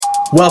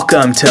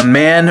Welcome to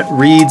Man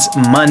Reads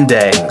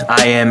Monday.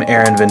 I am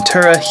Aaron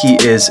Ventura. He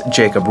is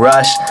Jacob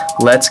Rush.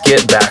 Let's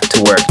get back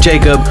to work.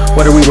 Jacob,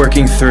 what are we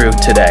working through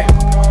today?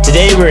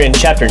 Today we're in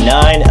Chapter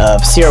 9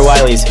 of C.R.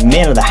 Wiley's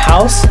Man of the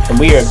House, and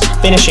we are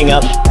finishing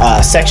up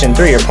Section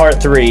 3, or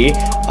Part 3,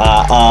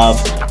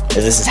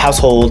 this is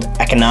Household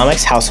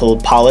Economics,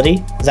 Household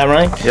Polity. Is that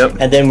right? Yep.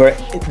 And then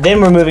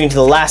we're moving to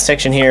the last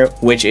section here,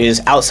 which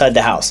is Outside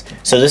the House.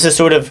 So this is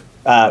sort of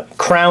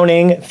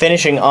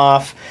finishing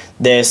off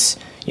this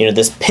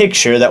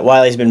picture that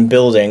Wiley's been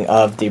building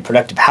of the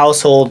productive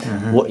household,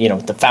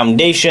 the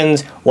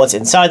foundations, what's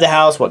inside the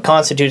house, what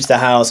constitutes the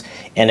house,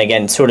 and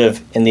again, sort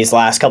of in these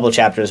last couple of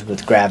chapters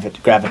with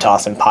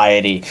gravitas and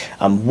piety,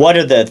 what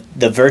are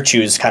the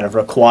virtues kind of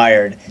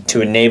required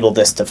to enable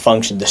this to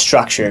function, the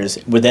structures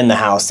within the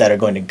house that are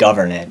going to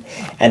govern it.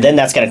 And then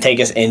that's going to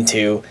take us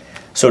into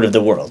sort of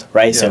the world,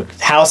 right? Yeah. So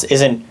house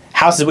is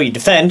what you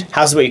defend,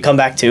 house is what you come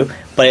back to,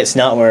 but it's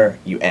not where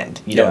you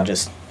end. You don't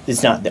just...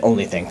 It's not the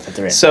only thing that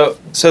there is. So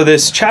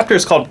this chapter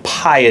is called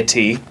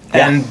Piety,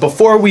 and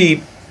before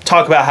we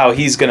talk about how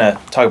he's going to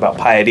talk about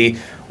piety,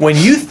 when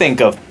you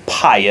think of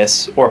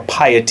pious or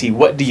piety,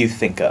 what do you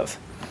think of?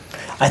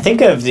 I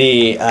think of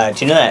the,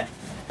 do you know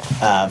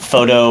that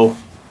photo,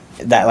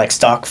 that like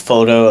stock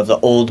photo of the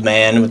old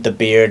man with the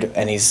beard,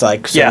 and he's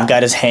like sort of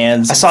got his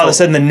hands. I saw this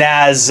in the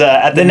Naz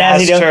at the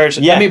Naz church.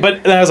 Yeah. I mean,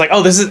 but then I was like,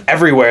 oh, this is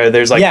everywhere.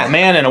 There's like a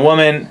man and a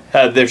woman.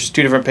 There's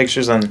two different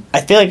pictures on.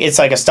 I feel like it's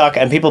like a stock,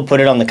 and people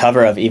put it on the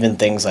cover of even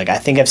things like, I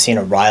think I've seen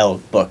a Ryle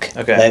book.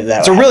 Okay,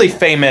 it's a really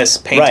famous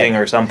painting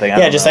or something. I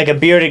don't know. Like a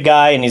bearded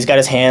guy, and he's got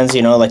his hands,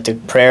 like the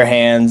prayer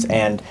hands,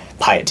 and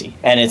piety,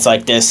 and it's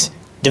like this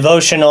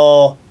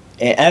devotional,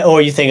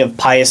 or you think of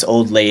pious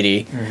old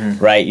lady,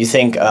 right? You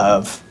think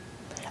of.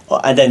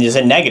 And then there's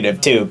a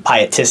negative too,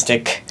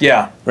 pietistic.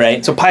 Yeah.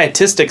 Right? So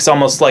pietistic is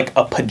almost like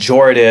a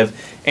pejorative,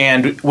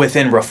 and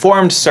within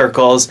Reformed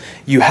circles,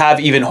 you have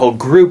even whole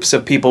groups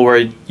of people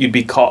where you'd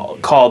be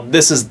called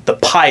this is the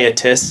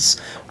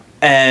pietists,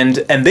 and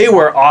they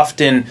were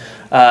often,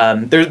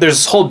 there's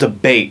this whole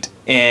debate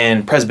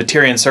in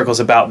Presbyterian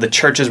circles about the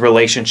church's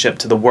relationship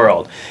to the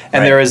world.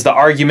 And there is the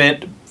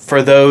argument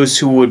for those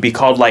who would be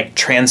called like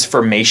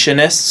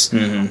transformationists,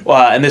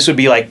 and this would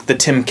be like the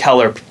Tim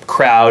Keller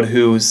crowd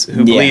who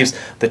believes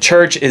the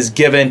church is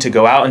given to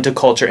go out into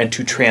culture and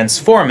to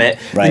transform it.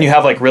 Right. Then you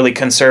have like really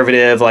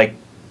conservative like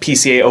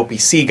PCA,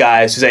 OPC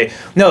guys who say,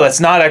 no, that's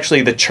not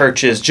actually the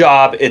church's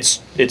job. It's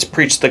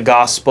preach the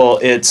gospel.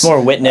 It's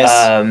more witness.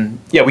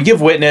 We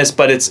give witness,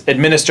 but it's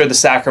administer the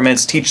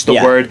sacraments, teach the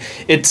word.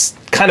 It's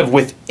kind of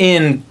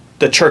within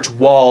the church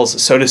walls,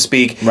 so to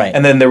speak. Right.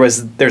 And then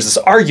there's this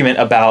argument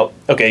about,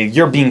 okay,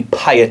 you're being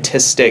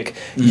pietistic,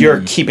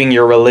 you're keeping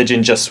your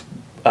religion just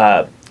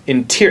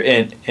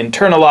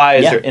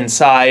internalized or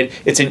inside.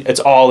 It's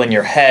all in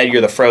your head.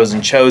 You're the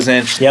frozen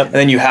chosen. Yep. And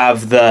then you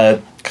have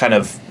the kind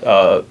of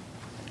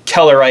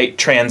Kellerite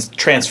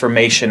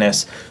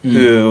transformationists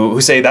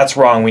who say that's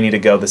wrong, we need to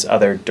go this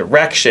other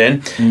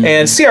direction.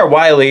 And C.R.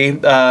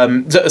 Wiley,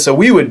 so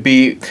we would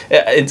be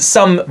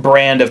some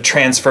brand of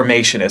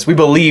transformationists. We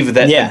believe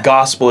that the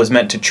gospel is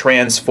meant to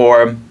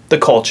transform the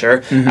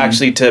culture,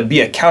 actually to be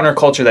a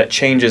counterculture that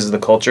changes the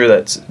culture,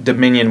 that's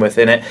dominion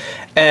within it.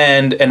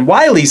 And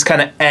Wiley's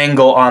kind of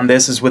angle on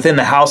this is within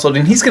the household,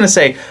 and he's going to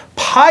say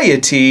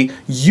piety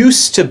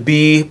used to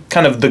be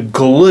kind of the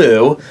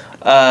glue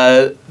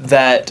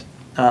that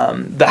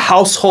the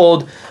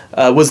household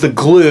was the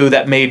glue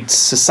that made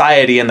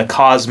society and the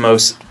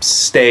cosmos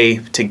stay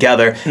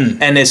together.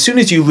 And as soon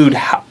as you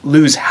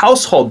lose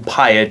household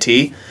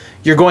piety,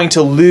 you're going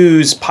to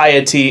lose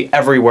piety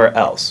everywhere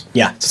else.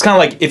 Yeah. So it's kind of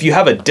like if you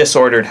have a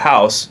disordered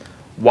house,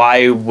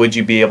 why would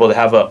you be able to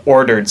have an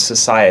ordered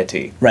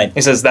society? Right.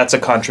 He says that's a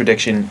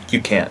contradiction. You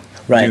can't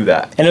do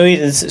that. And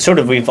it's sort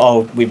of we've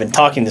been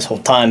talking this whole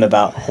time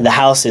about the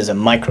house is a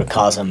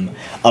microcosm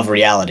of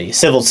reality.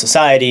 Civil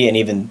society and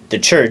even the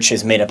church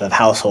is made up of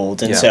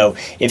households. And so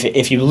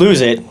if you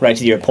lose it, right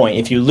to your point,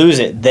 if you lose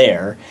it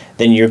there,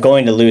 then you're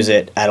going to lose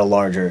it at a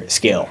larger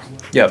scale.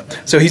 Yep.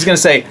 So he's going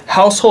to say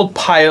household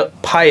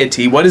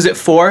piety, what is it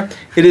for?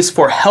 It is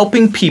for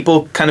helping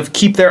people kind of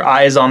keep their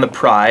eyes on the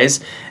prize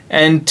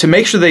and to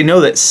make sure they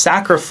know that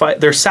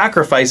their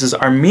sacrifices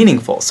are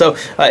meaningful. So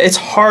it's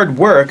hard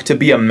work to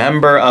be a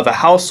member of a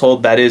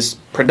household that is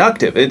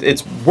productive.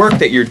 It's work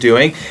that you're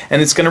doing,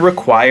 and it's going to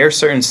require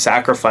certain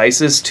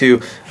sacrifices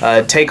to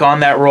take on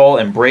that role,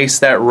 embrace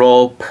that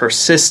role,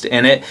 persist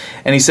in it.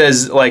 And he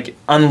says, like,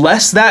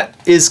 unless that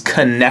is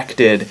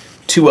connected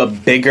to a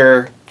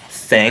bigger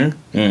thing,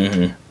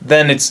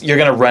 then you're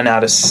going to run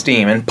out of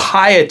steam. And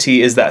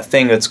piety is that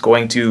thing that's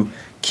going to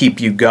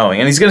keep you going.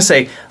 And he's going to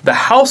say the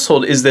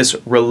household is this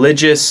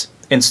religious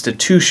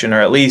institution,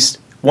 or at least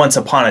once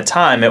upon a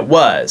time it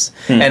was.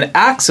 And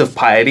acts of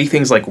piety,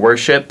 things like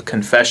worship,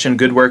 confession,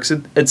 good works,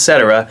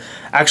 etc.,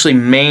 actually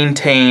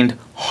maintained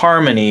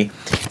harmony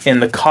in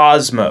the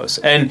cosmos.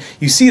 And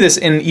you see this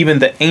in even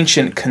the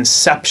ancient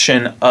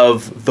conception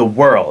of the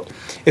world.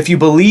 If you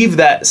believe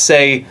that,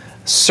 say,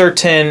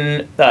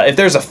 if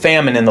there's a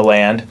famine in the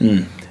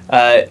land,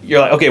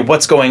 you're like, okay,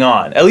 what's going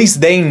on? At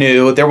least they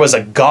knew there was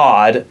a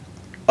god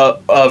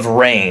of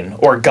rain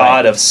or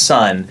god of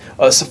sun,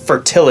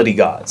 fertility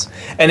gods.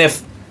 And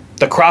if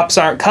the crops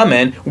aren't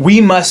coming,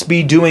 we must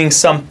be doing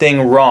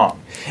something wrong.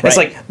 Right. It's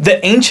like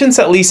the ancients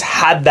at least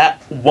had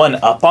that one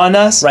up on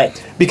us.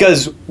 Right.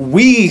 Because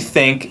we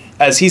think,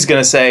 as he's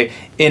going to say,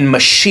 in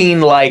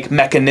machine-like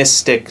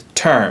mechanistic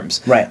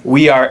terms. Right.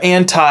 We are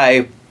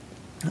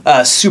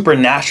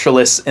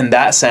supernaturalists in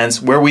that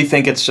sense, where we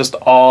think it's just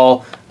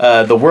all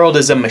the world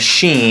is a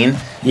machine,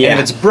 and if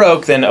it's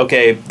broke, then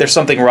okay, there's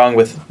something wrong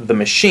with the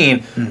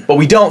machine. But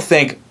we don't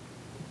think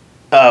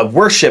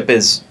worship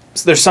is.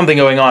 There's something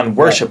going on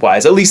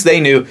worship-wise. At least they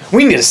knew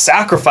we need to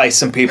sacrifice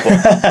some people.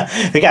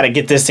 We got to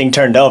get this thing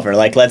turned over.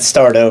 Like, let's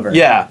start over.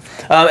 Yeah,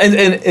 and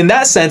in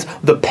that sense,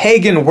 the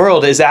pagan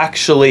world is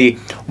actually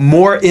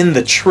more in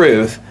the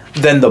truth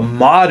than the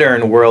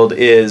modern world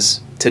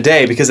is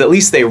today, because at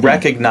least they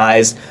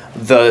recognize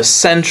the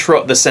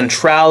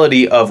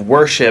centrality of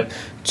worship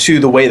to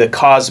the way the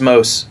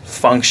cosmos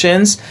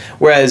functions,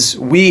 whereas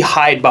we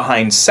hide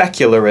behind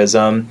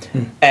secularism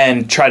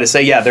and try to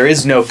say, yeah, there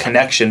is no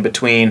connection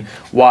between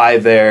why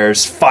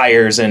there's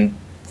fires in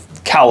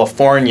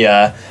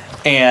California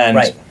and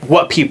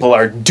what people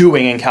are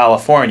doing in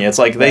California. It's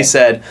like they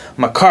said,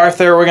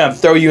 MacArthur, we're going to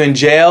throw you in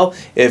jail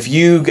if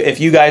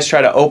you guys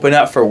try to open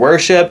up for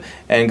worship,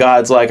 and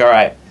God's like, all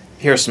right,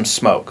 here's some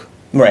smoke.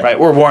 Right.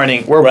 We're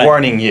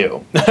warning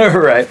you.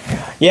 Right.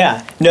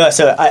 Yeah. No,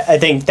 so I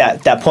think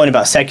that point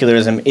about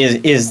secularism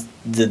is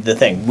the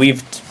thing.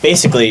 We've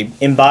basically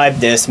imbibed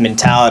this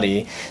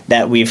mentality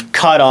that we've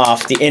cut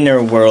off the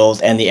inner world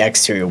and the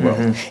exterior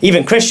world.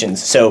 Even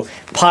Christians. So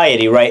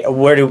piety, right?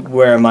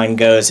 Where mine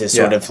goes is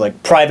sort of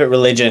like private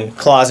religion,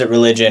 closet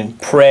religion,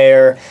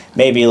 prayer,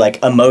 maybe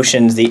like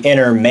emotions, the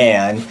inner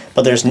man,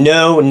 but there's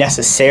no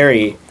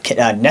necessary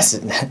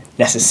connection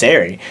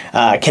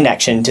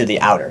to the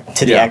outer,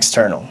 to the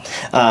external.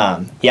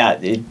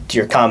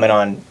 Your comment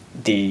on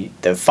the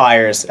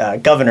fires,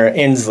 Governor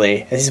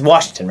Inslee, he's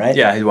Washington, right?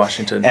 Yeah, he's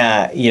Washington.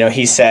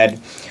 He said,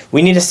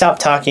 we need to stop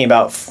talking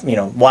about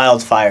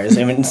wildfires,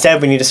 and instead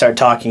we need to start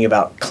talking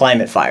about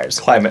climate fires.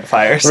 Climate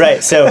fires.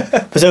 Right. So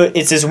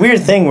it's this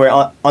weird thing where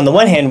on the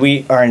one hand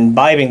we are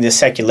imbibing this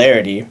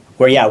secularity,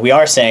 where we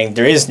are saying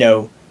there is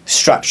no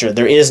structure,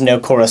 there is no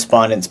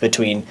correspondence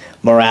between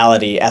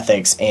morality,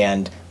 ethics,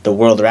 and the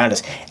world around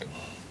us,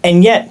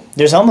 and yet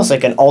there's almost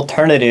like an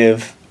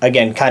alternative.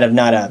 Again, kind of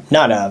not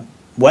a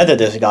whether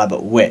there's a God,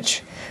 but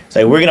which.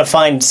 So we're going to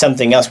find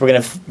something else. We're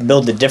going to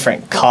build a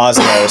different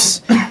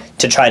cosmos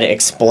to try to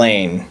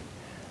explain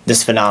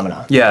this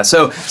phenomena. Yeah,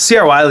 so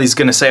C.R. Wiley's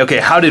going to say, okay,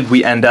 how did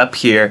we end up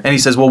here? And he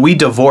says, well, we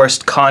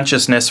divorced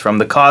consciousness from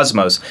the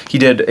cosmos. He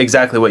did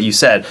exactly what you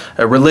said.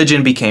 A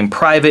religion became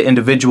private,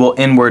 individual,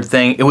 inward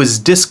thing. It was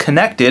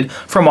disconnected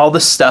from all the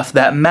stuff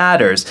that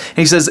matters. And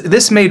he says,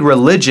 this made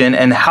religion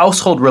and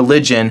household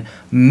religion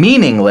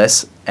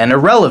meaningless and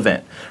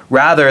irrelevant,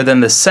 rather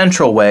than the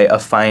central way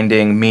of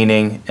finding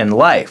meaning in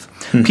life.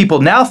 People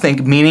now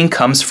think meaning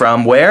comes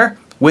from where?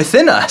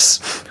 Within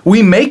us.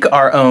 We make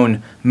our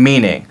own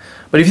meaning.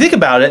 But if you think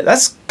about it,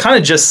 that's kind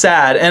of just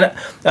sad.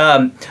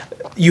 And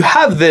you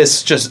have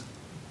this just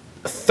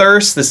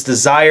thirst, this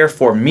desire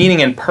for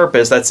meaning and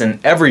purpose that's in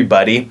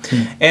everybody.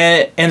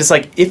 And it's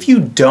like, if you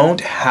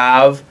don't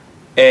have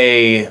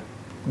a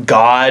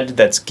God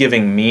that's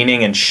giving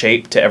meaning and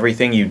shape to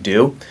everything you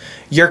do,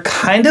 you're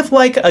kind of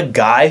like a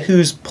guy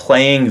who's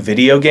playing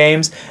video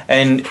games,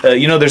 and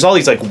there's all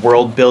these like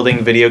world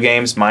building video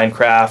games,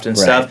 Minecraft and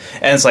stuff,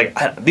 and it's like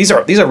these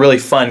are really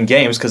fun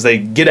games because they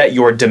get at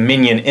your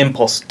dominion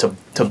impulse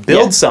to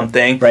build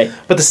something. Right.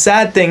 But the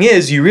sad thing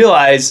is, you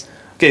realize,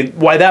 okay,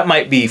 why that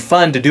might be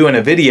fun to do in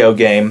a video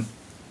game.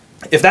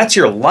 If that's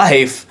your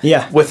life,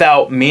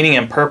 without meaning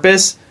and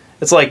purpose,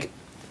 it's like,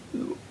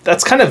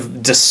 that's kind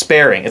of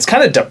despairing. It's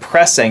kind of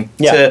depressing.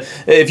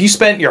 If you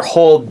spent your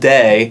whole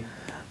day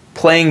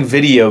playing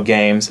video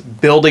games,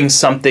 building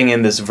something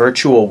in this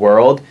virtual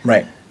world,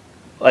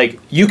 like,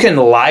 you can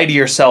lie to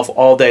yourself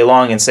all day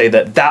long and say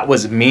that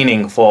was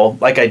meaningful,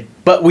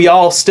 but we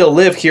all still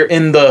live here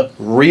in the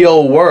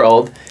real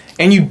world,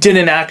 and you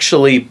didn't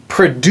actually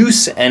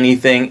produce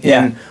anything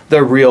in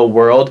the real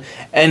world,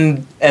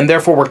 and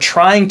therefore we're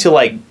trying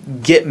to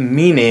get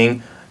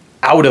meaning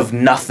out of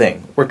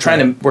nothing. We're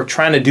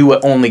trying to do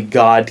what only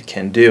God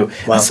can do.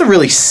 Wow. That's a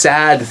really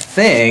sad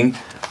thing,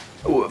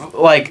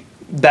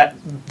 that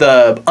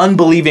the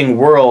unbelieving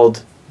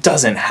world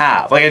doesn't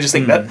have. I just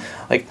think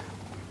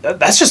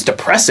that's just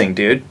depressing,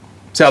 dude.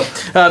 So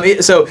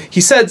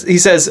he says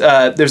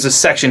there's a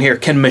section here,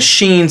 can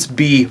machines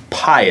be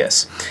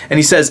pious? And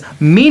he says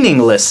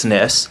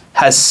meaninglessness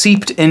has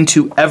seeped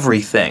into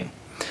everything.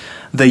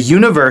 The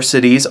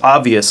universities,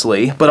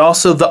 obviously, but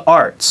also the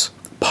arts,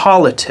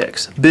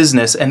 politics,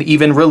 business, and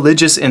even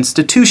religious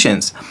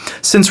institutions.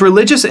 Since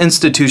religious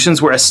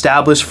institutions were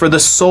established for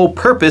the sole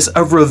purpose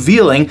of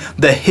revealing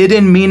the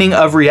hidden meaning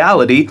of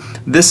reality,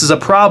 this is a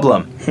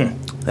problem.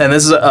 And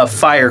this is a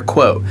fire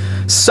quote.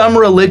 Some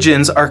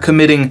religions are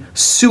committing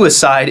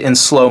suicide in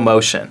slow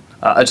motion.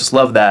 I just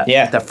love that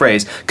that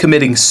phrase.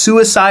 Committing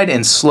suicide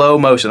in slow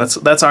motion.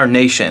 That's our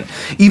nation.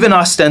 Even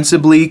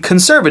ostensibly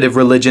conservative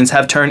religions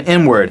have turned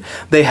inward.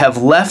 They have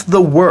left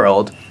the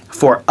world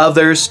for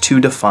others to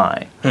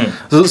define.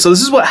 So this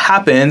is what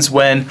happens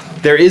when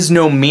there is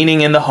no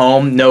meaning in the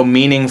home, no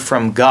meaning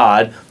from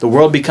God. The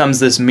world becomes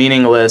this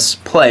meaningless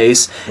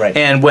place. Right.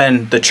 And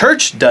when the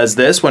church does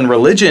this, when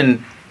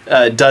religion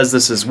does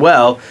this as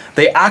well,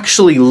 they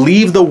actually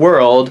leave the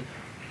world.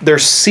 They're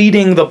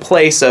ceding the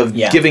place of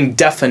giving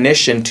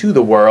definition to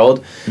the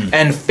world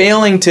and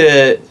failing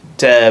to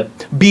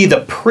be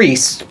the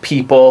priest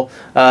people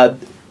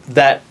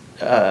that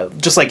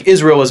just like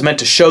Israel was meant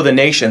to show the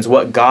nations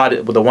what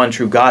God, the one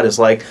true God, is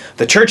like.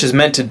 The church is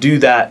meant to do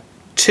that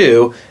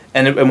too.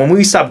 And when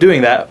we stop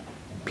doing that,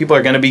 people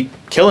are going to be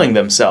killing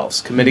themselves,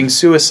 committing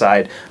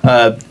suicide,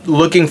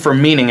 looking for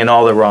meaning in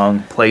all the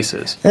wrong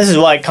places. This is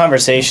why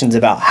conversations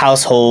about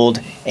household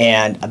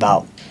and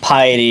about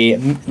piety,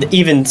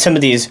 even some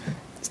of these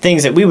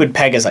things that we would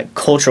peg as like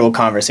cultural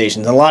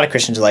conversations, a lot of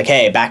Christians are like,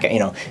 hey, back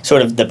at,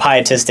 sort of the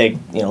pietistic,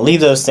 leave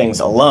those things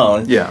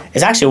alone. Yeah.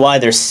 Is actually why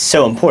they're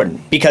so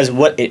important, because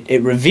what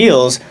it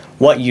reveals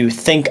what you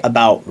think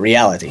about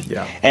reality.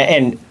 Yeah.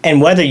 And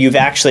whether you've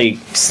actually,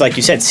 like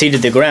you said,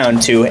 seeded the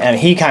ground to, and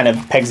he kind of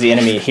pegs the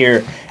enemy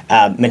here,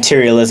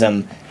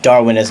 materialism,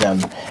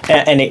 Darwinism,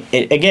 and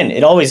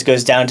it always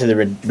goes down to the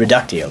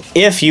reductio.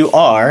 If you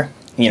are,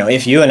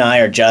 if you and I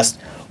are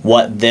just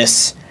what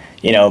this,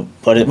 how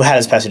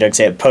does Pastor Doug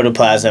say it?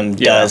 Protoplasm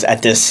does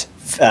at this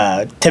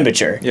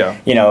temperature. Yeah.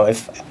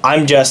 If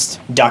I'm just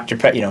Dr.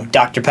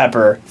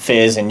 Pepper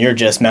Fizz and you're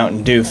just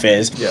Mountain Dew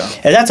Fizz,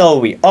 and that's all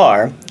we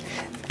are,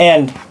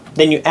 and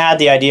then you add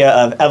the idea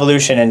of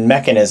evolution and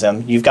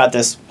mechanism, you've got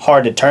this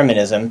hard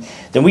determinism,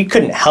 then we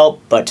couldn't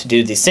help but to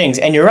do these things.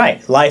 And you're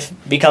right, life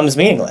becomes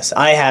meaningless.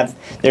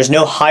 There's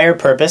no higher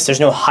purpose, there's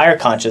no higher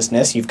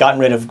consciousness, you've gotten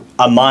rid of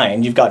a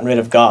mind, you've gotten rid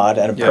of God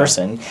and a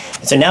person,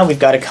 and so now we've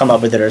got to come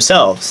up with it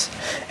ourselves.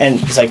 And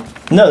it's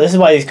like, no, this is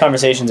why these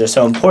conversations are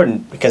so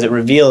important, because it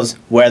reveals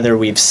whether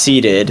we've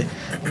seeded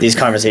these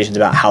conversations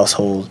about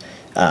household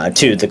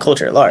to the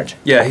culture at large.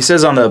 Yeah, he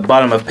says on the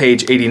bottom of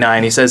page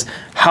 89, he says,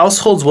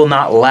 households will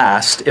not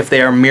last if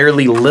they are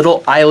merely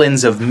little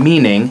islands of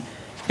meaning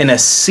in a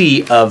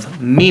sea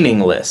of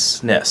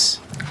meaninglessness.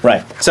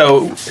 Right.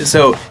 So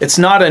it's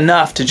not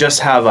enough to just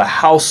have a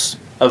house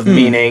of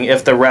meaning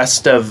if the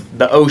rest of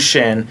the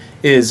ocean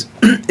is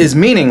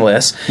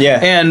meaningless. Yeah.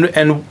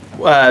 And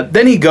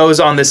then he goes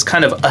on this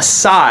kind of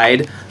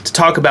aside to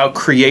talk about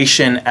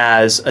creation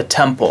as a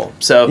temple.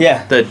 So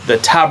the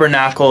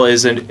tabernacle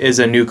is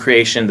a new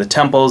creation. The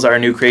temples are a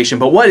new creation.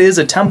 But what is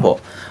a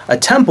temple? A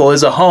temple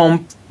is a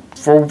home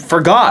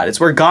for God. It's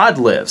where God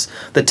lives.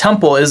 The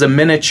temple is a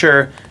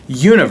miniature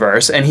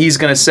universe. And he's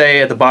going to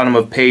say at the bottom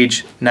of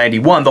page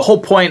 91, the whole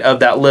point of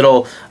that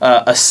little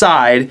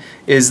aside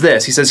is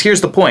this. He says,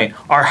 here's the point.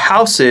 Our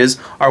houses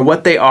are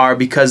what they are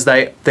because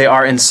they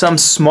are in some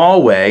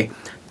small way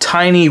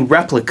tiny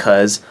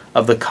replicas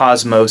of the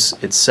cosmos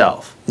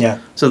itself. Yeah.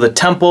 So the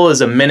temple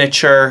is a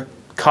miniature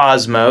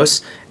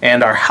cosmos,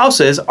 and our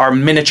houses are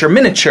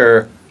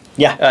miniature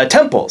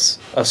temples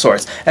of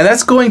sorts. And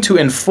that's going to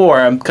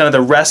inform kind of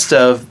the rest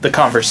of the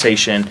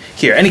conversation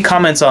here. Any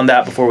comments on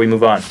that before we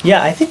move on?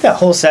 Yeah, I think that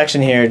whole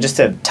section here, just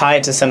to tie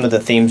it to some of the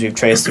themes we've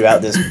traced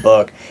throughout this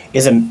book,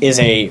 is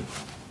a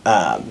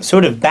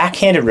sort of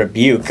backhanded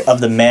rebuke of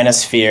the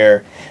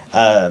manosphere,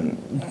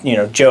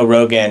 Joe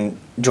Rogan,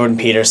 Jordan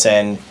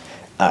Peterson,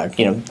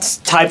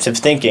 types of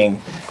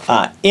thinking,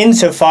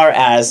 insofar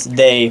as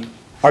they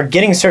are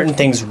getting certain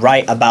things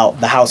right about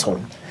the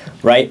household,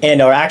 right,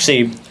 and are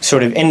actually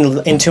sort of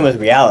in tune with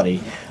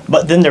reality,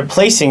 but then they're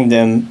placing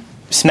them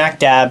smack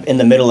dab in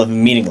the middle of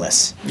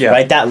meaningless.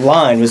 Right? That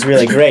line was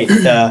really great.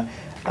 The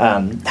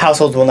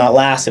households will not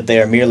last if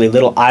they are merely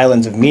little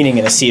islands of meaning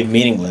in a sea of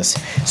meaningless.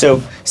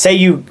 So say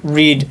you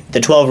read the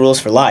 12 rules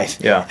for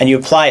life and you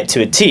apply it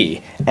to a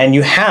T, and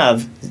you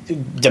have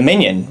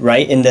dominion,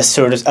 right, in this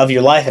sort of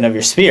your life and of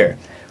your sphere.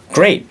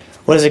 Great.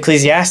 What does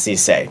Ecclesiastes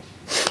say?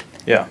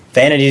 Yeah.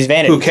 Vanity is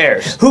vanity. Who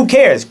cares? Who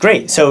cares?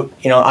 Great. So,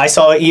 I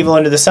saw evil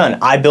under the sun.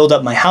 I build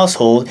up my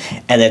household,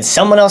 and then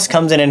someone else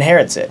comes and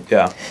inherits it.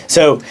 Yeah.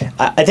 So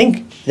I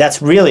think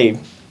that's really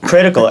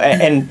critical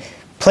and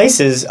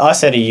places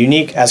us at a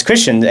unique, as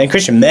Christians, and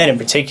Christian men in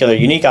particular,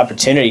 unique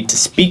opportunity to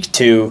speak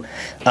to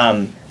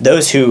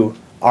those who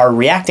are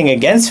reacting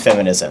against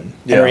feminism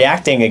and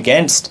reacting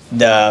against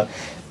the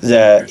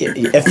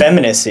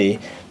effeminacy,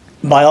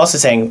 by also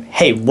saying,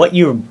 hey, what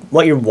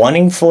you're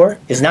wanting for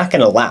is not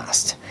going to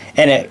last.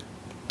 And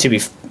to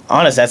be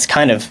honest, that's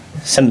kind of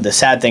some of the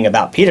sad thing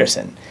about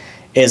Peterson,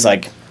 is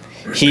like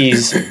he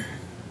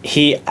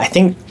I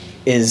think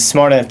is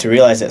smart enough to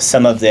realize that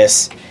some of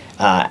this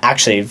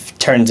actually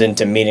turns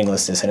into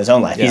meaninglessness in his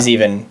own life.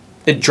 Yeah.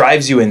 It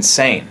drives you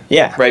insane.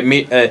 Yeah. Right.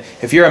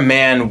 If you're a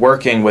man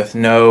working with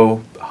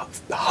no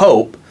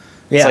hope,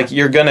 it's like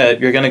you're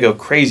gonna go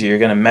crazy. You're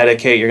gonna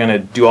medicate. You're gonna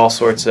do all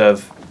sorts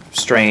of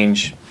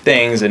strange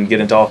things and get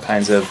into all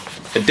kinds of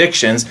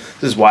addictions.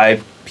 This is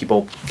why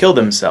people kill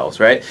themselves,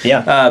 right?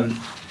 Yeah.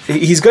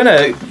 he's going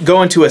to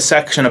go into a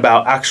section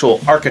about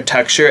actual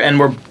architecture, and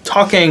we're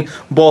talking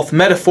both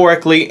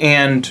metaphorically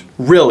and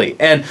really.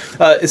 And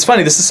it's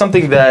funny, this is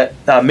something that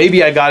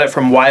maybe I got it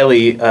from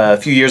Wiley a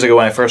few years ago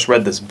when I first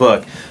read this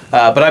book.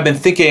 But I've been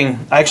thinking,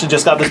 I actually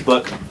just got this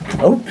book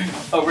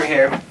over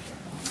here.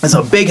 It's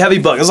a big, heavy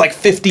book. It's like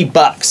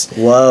 $50.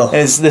 Whoa.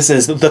 This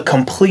is The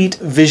Complete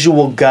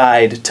Visual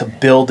Guide to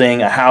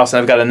Building a House.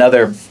 And I've got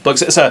another book.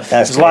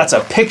 There's lots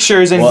of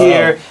pictures in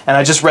here. And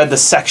I just read the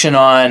section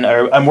on,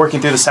 or I'm working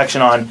through the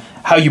section on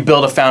how you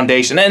build a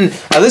foundation. And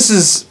this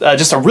is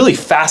just a really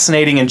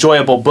fascinating,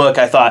 enjoyable book.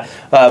 I thought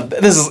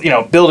this is,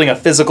 building a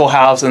physical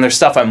house, and there's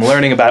stuff I'm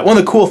learning about it. One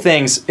of the cool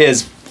things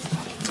is,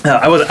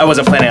 I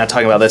wasn't planning on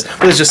talking about this,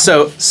 but it's just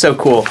so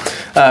cool.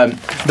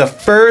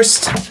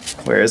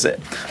 Where is it?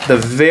 The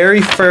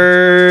very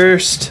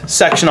first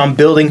section on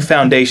building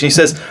foundation. He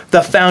says,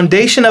 the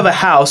foundation of a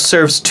house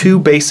serves two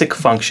basic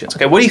functions.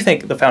 Okay, what do you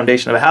think the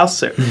foundation of a house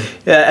serves?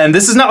 And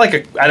this is not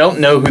like I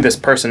don't know who this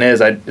person is.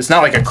 It's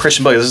not like a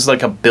Christian book. This is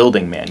like a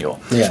building manual.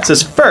 Yeah. It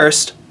says,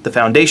 first, the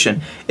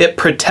foundation, it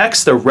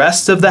protects the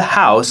rest of the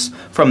house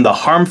from the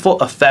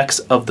harmful effects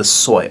of the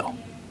soil.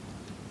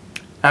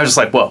 I was just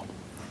like, whoa.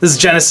 This is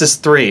Genesis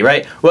 3,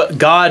 right? Well,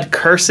 God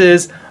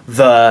curses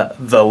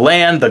the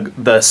land,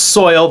 the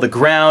soil, the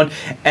ground,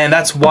 and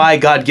that's why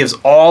God gives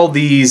all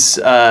these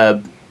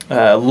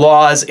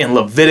laws in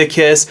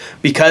Leviticus,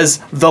 because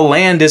the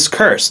land is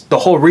cursed. The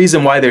whole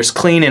reason why there's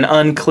clean and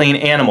unclean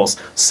animals,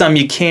 some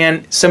you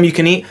can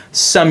eat,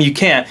 some you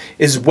can't,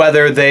 is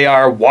whether they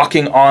are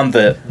walking on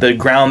the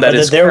ground that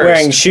is they're cursed.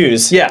 wearing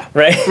shoes. Yeah.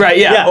 Right? Right,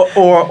 yeah. Yeah.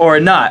 Or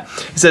not.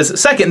 It says,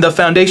 second, the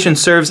foundation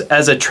serves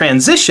as a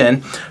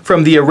transition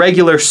from the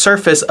irregular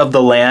surface of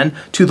the land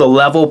to the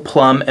level,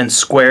 plumb, and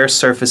square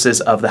surfaces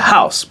of the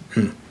house.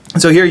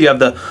 So here you have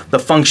the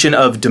function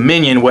of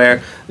dominion,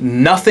 where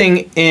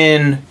nothing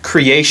in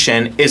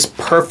creation is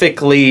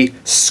perfectly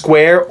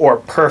square or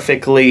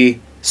perfectly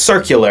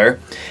circular,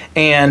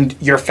 and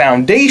your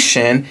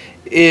foundation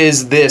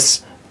is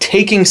this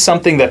taking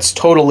something that's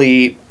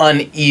totally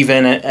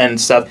uneven and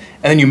stuff,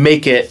 and then you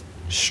make it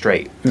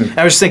straight.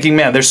 I was thinking,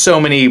 man, there's so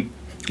many.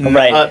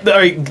 Right.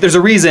 There's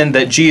a reason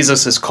that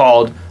Jesus is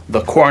called the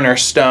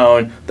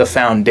cornerstone, the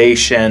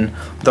foundation,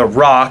 the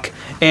rock,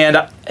 and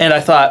I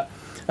thought.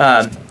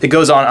 It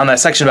goes on that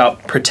section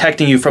about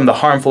protecting you from the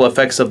harmful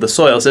effects of the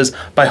soil. It says,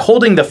 by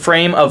holding the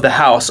frame of the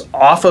house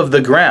off of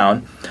the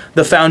ground,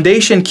 the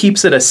foundation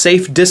keeps it a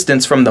safe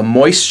distance from the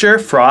moisture,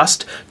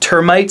 frost,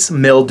 termites,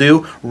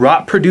 mildew,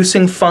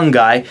 rot-producing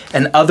fungi,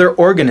 and other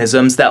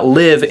organisms that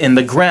live in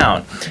the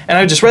ground. And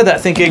I just read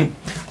that thinking,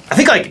 I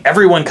think like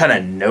everyone kind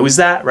of knows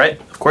that, right?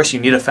 Of course you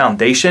need a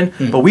foundation,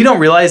 but we don't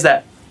realize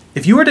that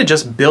if you were to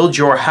just build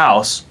your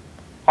house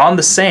on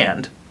the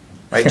sand,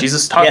 right?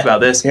 Jesus talked about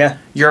this. Yeah.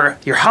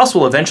 Your house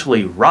will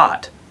eventually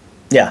rot.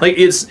 Yeah. Like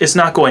it's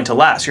not going to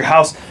last. Your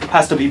house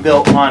has to be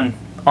built on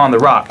the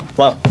rock.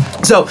 Well.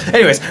 So,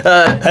 anyways,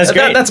 that's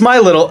great. That's my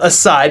little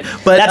aside.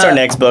 But that's our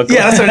next book.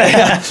 Yeah, that's our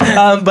next.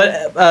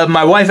 But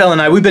my wife Ellen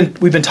and I, we've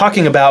been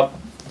talking about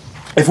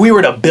if we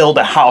were to build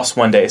a house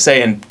one day,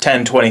 say in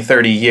 10, 20,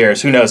 30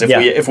 years, who knows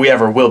if we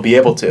ever will be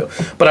able to.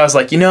 But I was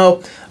like,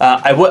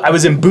 I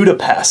was in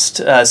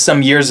Budapest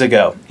some years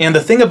ago, and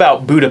the thing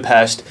about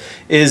Budapest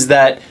is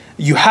that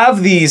you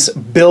have these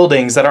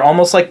buildings that are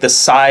almost like the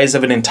size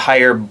of an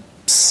entire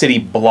city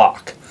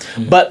block.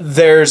 But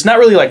there's not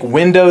really like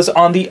windows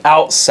on the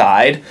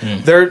outside.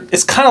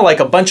 It's kind of like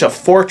a bunch of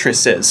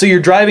fortresses. So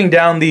you're driving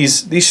down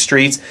these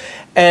streets,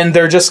 and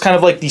they're just kind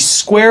of like these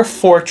square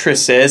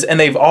fortresses, and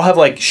they all have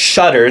like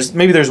shutters.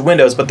 Maybe there's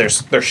windows, but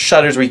there's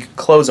shutters where you can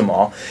close them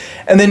all.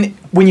 And then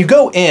when you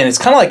go in, it's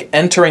kind of like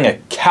entering a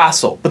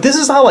castle. But this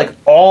is how like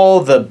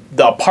all the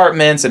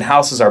apartments and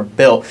houses are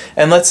built.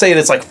 And let's say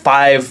it's like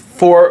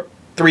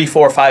 3,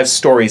 4, 5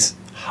 stories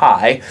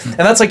high, and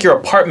that's like your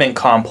apartment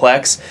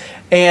complex.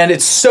 And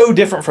it's so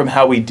different from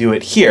how we do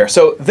it here.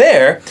 So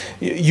there,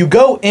 you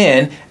go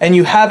in and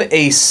you have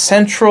a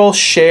central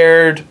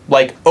shared,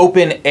 like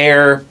open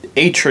air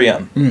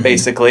atrium,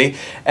 basically.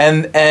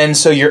 And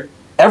so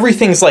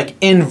everything's like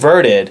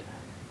inverted,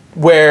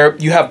 where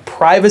you have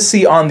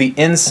privacy on the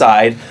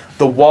inside.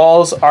 The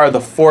walls are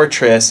the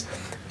fortress,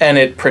 and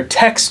it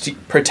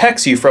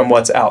protects you from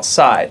what's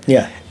outside.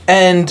 Yeah.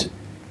 And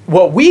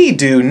what we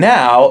do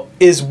now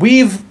is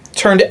we've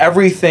turned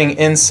everything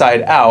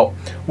inside out,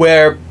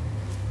 where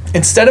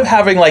instead of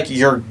having like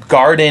your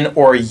garden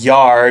or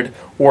yard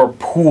or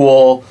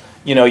pool,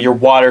 your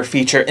water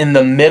feature in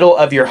the middle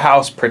of your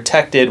house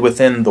protected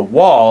within the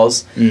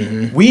walls,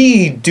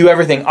 we do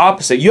everything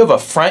opposite. You have a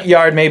front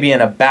yard maybe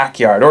and a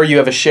backyard, or you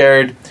have a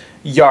shared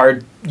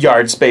yard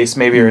space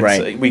maybe, or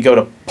we go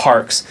to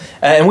parks,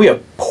 and we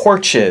have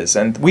porches,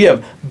 and we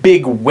have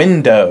big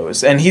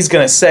windows. And he's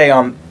going to say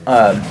on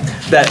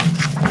that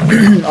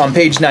on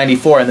page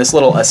 94 in this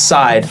little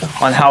aside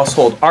on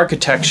household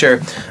architecture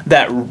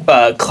that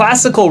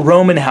classical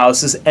Roman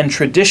houses and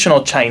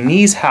traditional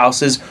Chinese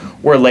houses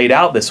were laid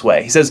out this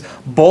way. He says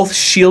both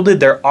shielded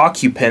their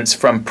occupants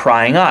from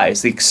prying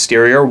eyes. The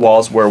exterior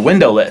walls were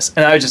windowless.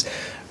 And I was just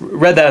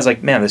read that, I was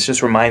like, man, this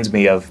just reminds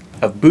me of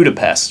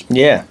Budapest.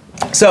 Yeah.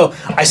 So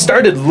I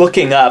started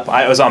looking up.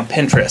 I was on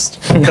Pinterest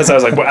because I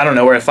was like, well, I don't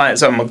know where to find it.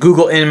 So I'm on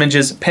Google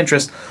Images,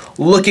 Pinterest,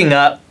 looking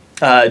up.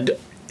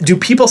 Do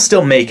people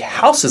still make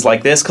houses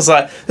like this? Because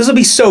this would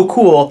be so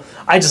cool.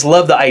 I just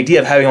love the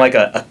idea of having like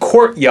a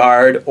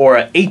courtyard or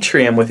an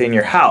atrium within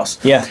your house.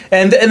 Yeah.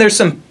 And there's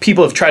some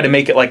people have tried to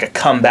make it like a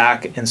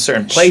comeback in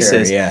certain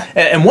places. Sure, yeah.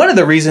 And one of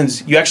the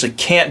reasons you actually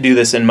can't do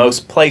this in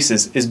most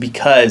places is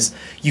because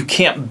you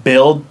can't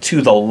build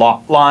to the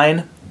lot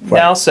line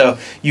now. So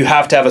you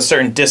have to have a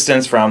certain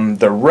distance from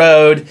the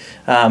road.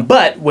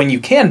 But when you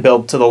can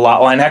build to the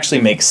lot line, it actually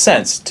makes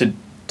sense to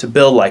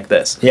build like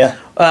this. Yeah.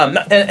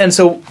 And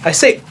so I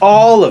say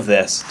all of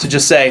this to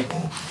just say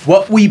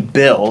what we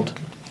build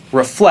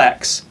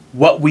reflects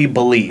what we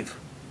believe.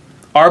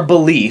 Our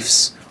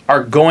beliefs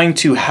are going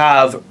to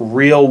have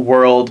real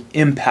world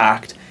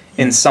impact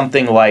in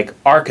something like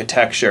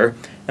architecture.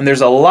 And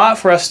there's a lot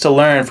for us to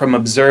learn from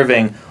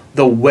observing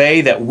the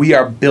way that we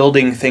are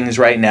building things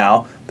right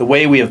now, the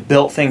way we have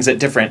built things at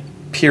different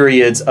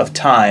periods of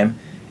time,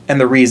 and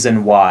the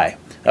reason why.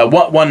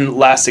 One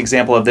last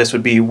example of this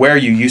would be where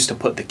you used to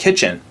put the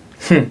kitchen.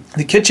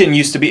 The kitchen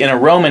used to be in a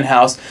Roman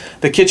house.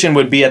 The kitchen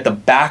would be at the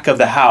back of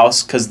the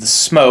house because the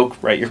smoke,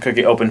 right, you're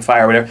cooking open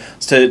fire or whatever,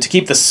 to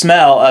keep the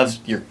smell of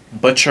your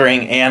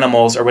butchering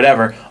animals or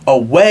whatever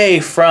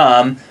away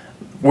from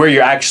where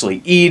you're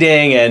actually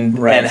eating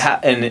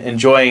and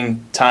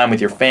enjoying time with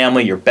your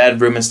family, your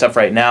bedroom and stuff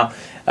right now.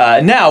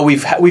 Now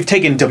we've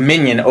taken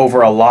dominion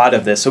over a lot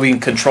of this, so we can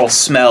control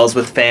smells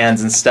with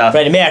fans and stuff.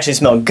 Right, it may actually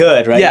smell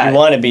good, right? Yeah, you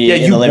want to be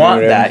in the living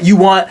room. you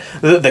want that.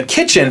 You want the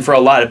kitchen for a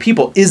lot of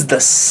people is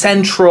the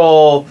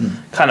central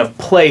kind of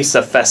place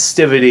of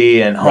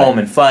festivity and home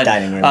and fun.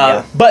 Dining room,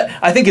 yeah. But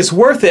I think it's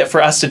worth it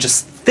for us to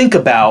just think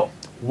about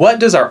what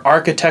does our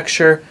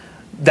architecture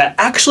that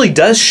actually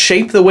does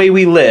shape the way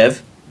we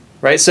live,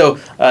 right? So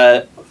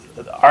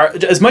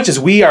as much as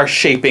we are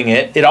shaping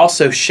it, it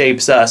also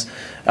shapes us.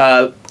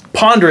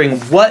 Pondering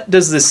what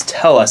does this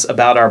tell us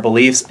about our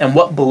beliefs and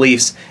what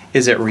beliefs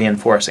is it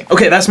reinforcing?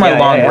 Okay, that's my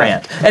long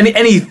rant.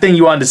 Anything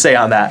you wanted to say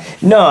on that?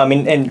 No, I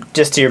mean, and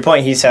just to your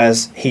point, he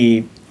says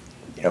he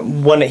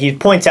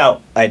points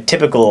out a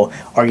typical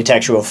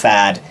architectural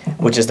fad,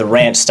 which is the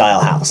ranch style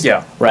house.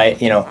 Yeah. Right.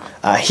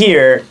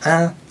 Here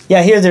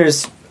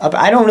there's.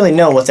 I don't really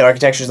know what the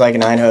architecture is like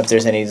in Idaho, if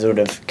there's any sort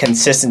of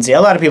consistency. A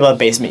lot of people have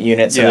basement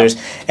units, so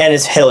and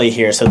it's hilly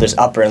here, so there's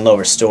upper and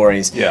lower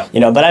stories. Yeah.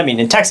 But I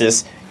mean, in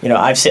Texas, you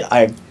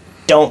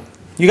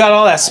got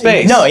all that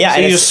space. No, yeah,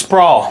 so you just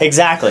sprawl.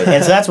 Exactly,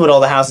 and so that's what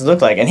all the houses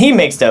look like. And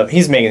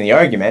he's making the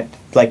argument,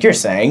 like you're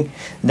saying,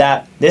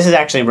 that this is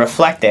actually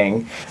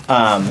reflecting.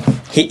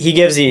 He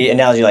gives the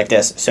analogy like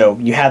this. So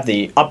you have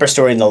the upper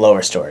story and the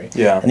lower story.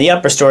 Yeah. And the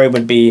upper story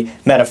would be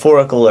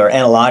metaphorical or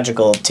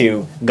analogical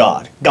to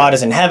God. God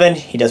is in heaven.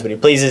 He does what he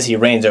pleases. He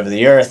reigns over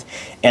the earth.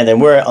 And then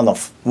we're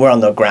on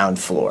the ground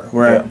floor.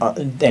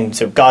 And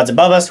so God's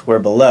above us. We're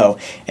below.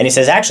 And he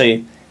says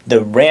actually,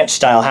 the ranch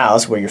style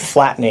house where you're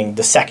flattening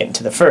the second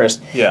to the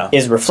first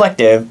is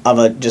reflective of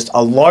a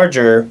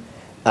larger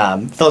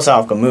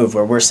philosophical move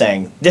where we're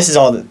saying this is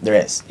all that there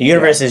is. The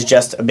universe is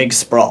just a big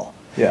sprawl.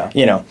 Yeah.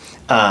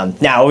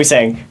 Now we're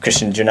saying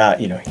Christians, you're not.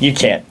 You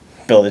can't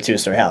build a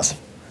 2-story house.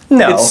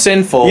 No, it's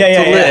sinful to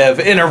live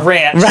in a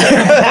ranch.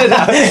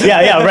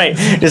 Right. Right.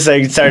 Just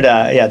like start.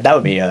 That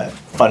would be a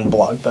fun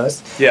blog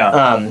post.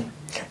 Yeah.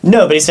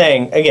 No, but he's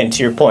saying again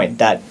to your point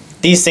that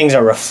these things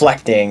are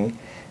reflecting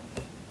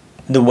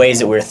the ways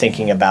that we're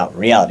thinking about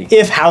reality.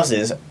 If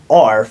houses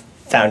are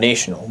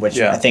foundational, which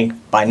I think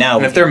by now...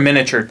 And if they're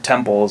miniature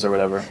temples or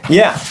whatever.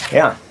 Yeah.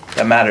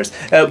 That matters.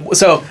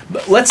 So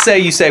let's say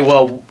you say,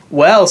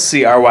 well,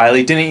 C.R.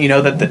 Wiley, didn't you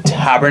know that the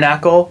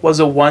tabernacle was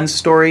a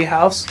 1-story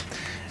house?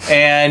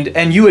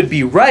 And you would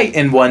be right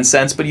in one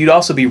sense, but you'd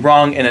also be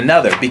wrong in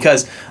another,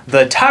 because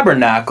the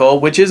tabernacle,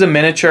 which is a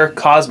miniature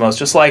cosmos,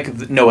 just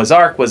like Noah's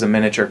Ark was a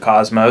miniature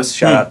cosmos.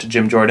 Shout out to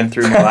Jim Jordan,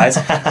 Through New Eyes.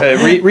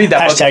 Read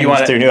that book if you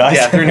want. Through New Eyes.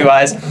 Yeah, Through New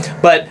Eyes.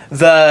 But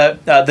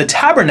the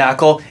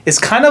tabernacle is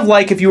kind of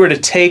like if you were to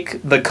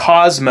take the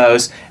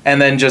cosmos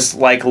and then just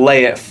like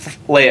lay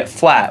it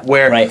flat,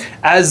 where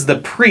as the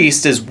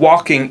priest is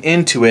walking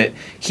into it,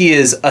 he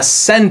is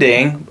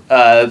ascending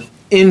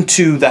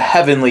into the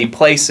heavenly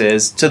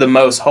places, to the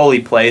most holy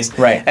place.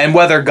 Right. And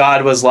whether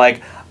God was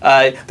like,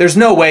 there's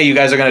no way you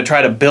guys are going to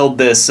try to build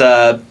this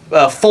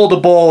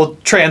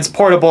foldable,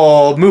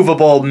 transportable,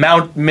 movable,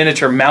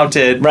 miniature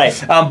mounted. Right.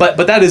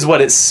 But that is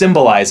what it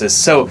symbolizes.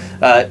 So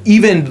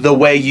even the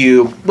way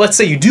let's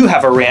say you do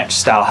have a ranch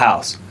style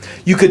house,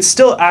 you could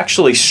still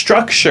actually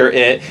structure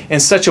it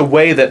in such a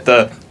way that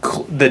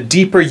the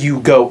deeper you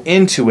go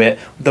into it,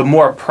 the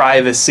more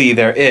privacy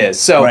there is.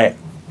 So,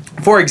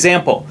 for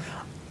example,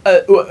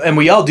 and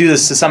we all do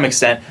this to some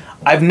extent,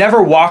 I've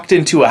never walked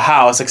into a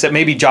house, except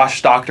maybe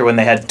Josh Doctor when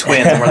they had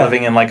twins and were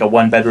living in like a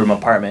 1-bedroom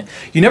apartment.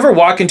 You never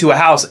walk into a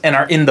house and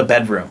are in the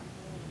bedroom.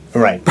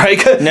 Right. Right?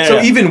 No, So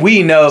no. even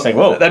we know like,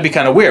 whoa. that'd be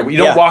kind of weird. You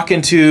don't Yeah. walk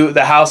into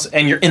the house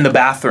and you're in the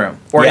bathroom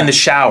or Yeah. in the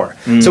shower.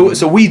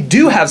 So we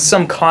do have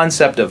some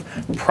concept of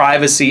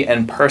privacy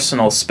and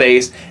personal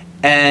space,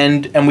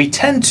 and we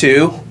tend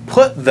to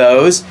put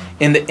those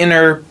in the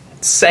inner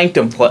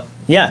sanctum place.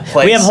 We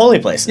have holy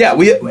places. Yeah,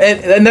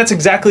 and that's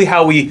exactly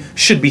how we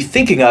should be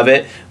thinking of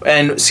it.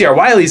 And C.R.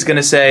 Wiley's going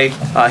to say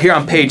here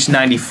on page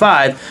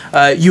 95,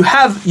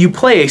 you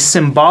play a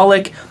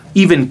symbolic,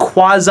 even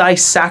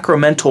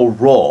quasi-sacramental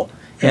role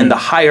in the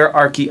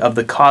hierarchy of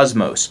the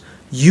cosmos.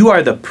 You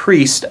are the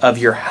priest of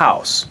your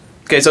house.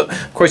 Okay, so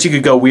of course you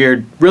could go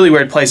really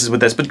weird places with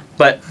this,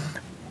 but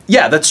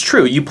yeah, that's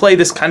true. You play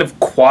this kind of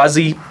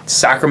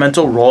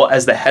quasi-sacramental role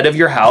as the head of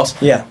your house,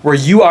 where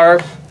you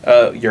are.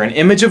 You're an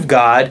image of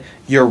God.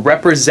 You're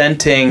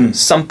representing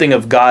something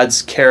of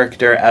God's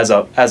character as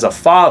a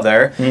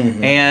father,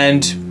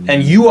 and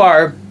you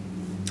are,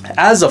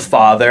 as a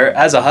father,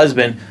 as a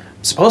husband,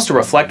 supposed to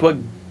reflect what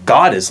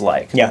God is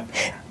like. Yeah.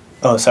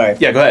 Oh, sorry.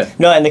 Yeah, go ahead.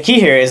 No, and the key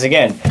here is,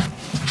 again,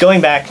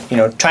 going back,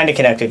 trying to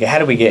connect, okay, how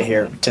do we get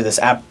here to this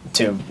app,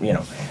 to,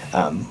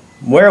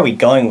 where are we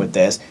going with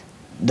this?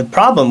 The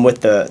problem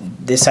with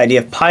this idea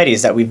of piety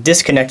is that we've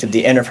disconnected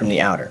the inner from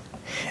the outer.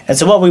 And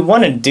so what we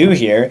want to do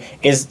here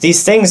is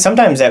these things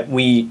sometimes that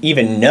we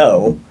even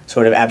know,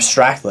 sort of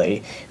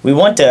abstractly, we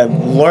want to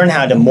learn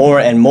how to more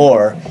and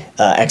more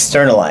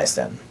externalize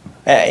them.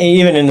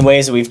 Even in the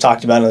ways that we've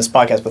talked about on this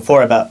podcast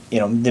before about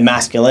the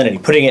masculinity,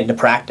 putting it into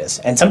practice,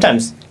 and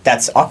sometimes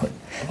that's awkward.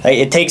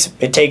 It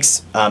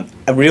takes a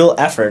real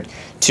effort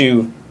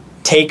to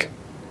take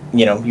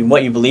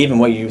what you believe and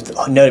what you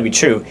know to be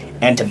true,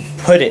 and to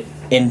put it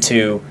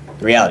into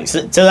reality.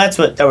 So that's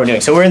what we're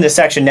doing. So we're in this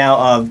section now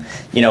of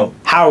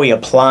how are we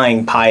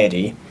applying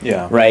piety,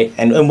 right?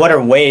 And what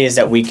are ways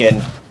that we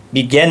can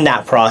begin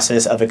that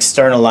process of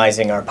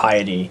externalizing our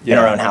piety in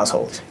our own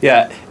households.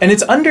 Yeah, and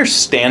it's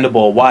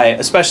understandable why,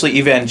 especially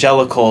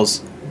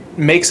evangelicals,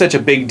 make such a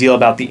big deal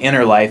about the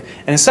inner life.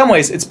 And in some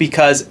ways, it's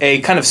because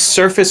a kind of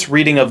surface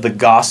reading of the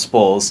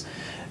Gospels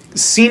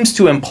seems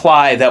to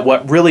imply that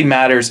what really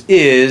matters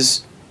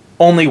is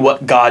only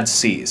what God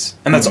sees.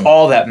 And that's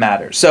all that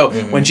matters. So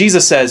when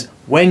Jesus says,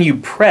 when you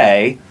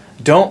pray,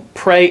 don't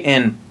pray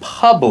in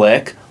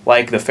public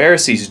like the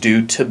Pharisees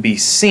do to be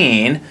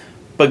seen,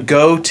 but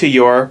go to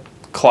your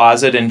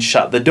closet and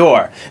shut the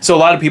door. So a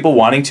lot of people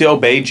wanting to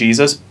obey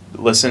Jesus,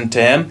 listen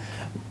to him,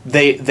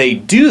 they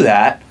do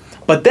that,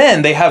 but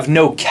then they have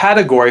no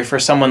category for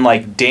someone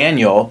like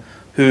Daniel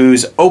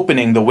who's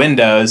opening the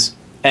windows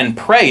and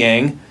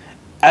praying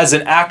as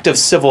an act of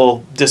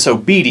civil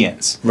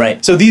disobedience.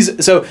 Right. So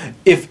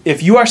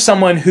if you are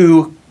someone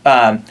who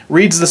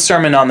reads the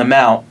Sermon on the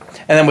Mount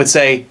and then would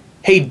say,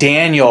 hey,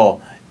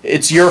 Daniel,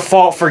 it's your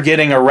fault for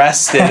getting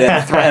arrested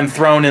and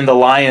thrown in the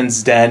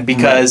lion's den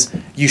because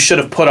you should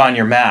have put on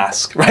your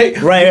mask, right?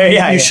 Right,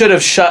 yeah. You should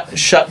have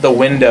shut the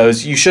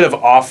windows. You should have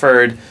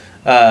offered,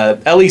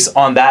 at least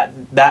on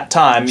that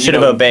time. Should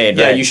have obeyed,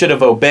 Yeah, right. you should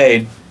have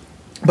obeyed.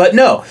 But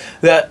no,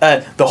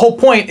 the whole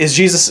point is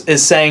Jesus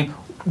is saying,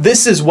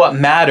 this is what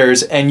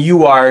matters, and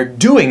you are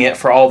doing it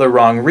for all the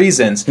wrong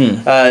reasons.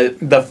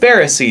 The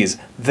Pharisees,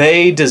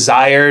 they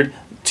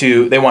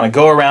want to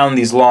go around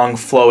these long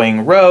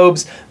flowing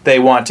robes. They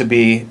want to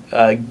be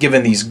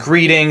given these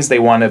greetings. They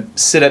want to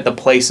sit at the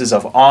places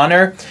of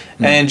honor.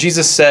 And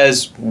Jesus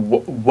says,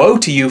 woe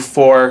to you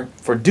for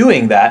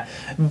doing that.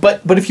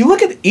 But if you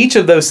look at each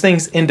of those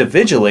things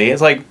individually,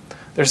 it's like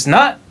there's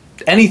not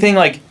anything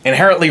like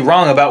inherently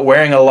wrong about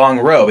wearing a long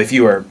robe. If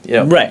you were,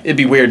 right. It'd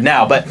be weird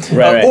now, but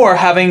right. Or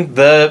having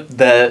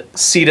the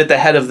seat at the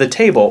head of the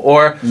table,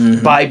 or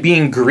by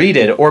being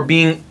greeted, or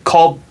being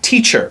called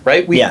teacher,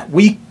 right?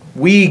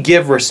 We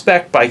give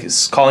respect by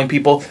calling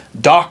people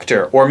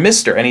doctor or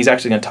mister, and he's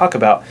actually going to talk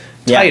about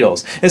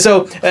titles. And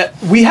so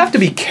we have to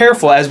be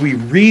careful as we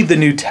read the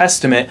New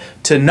Testament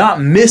to not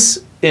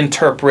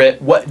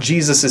misinterpret what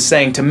Jesus is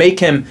saying, to make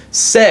him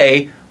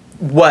say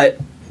what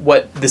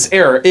this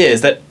error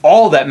is, that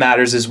all that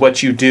matters is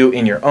what you do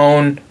in your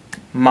own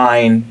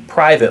mind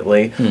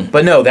privately.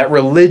 But no, that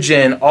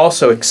religion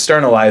also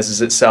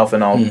externalizes itself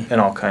in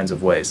all kinds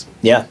of ways.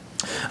 Yeah.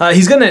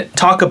 He's going to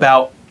talk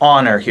about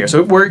honor here.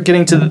 So we're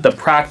getting to the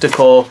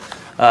practical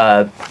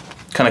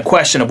kind of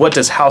question of what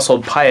does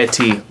household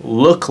piety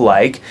look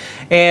like.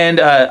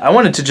 And I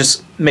wanted to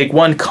just make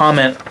one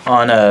comment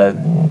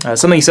on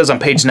something he says on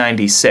page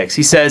 96.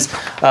 He says,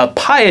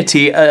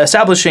 piety,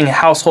 establishing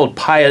household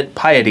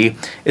piety,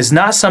 is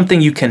not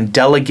something you can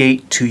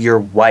delegate to your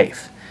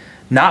wife.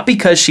 Not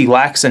because she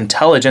lacks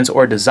intelligence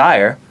or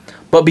desire,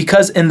 but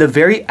because in the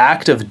very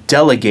act of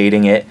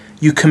delegating it,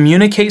 you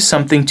communicate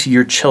something to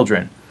your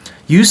children.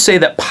 You say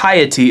that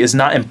piety is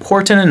not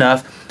important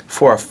enough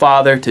for a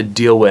father to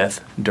deal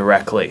with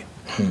directly.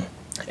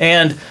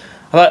 And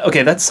I thought,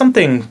 okay, that's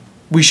something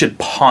we should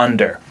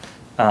ponder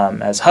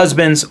as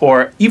husbands,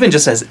 or even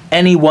just as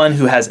anyone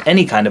who has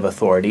any kind of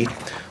authority.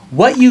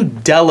 What you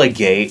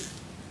delegate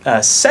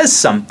says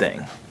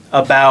something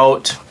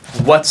about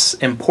what's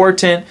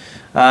important,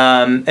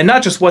 and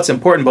not just what's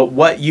important, but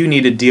what you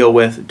need to deal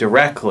with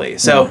directly.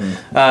 So,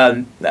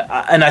 and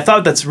I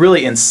thought that's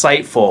really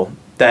insightful,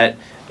 that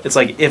it's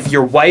like if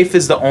your wife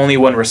is the only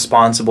one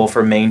responsible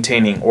for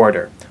maintaining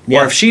order,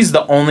 or if she's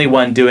the only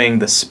one doing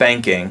the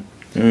spanking,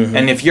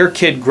 and if your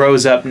kid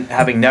grows up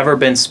having never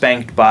been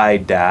spanked by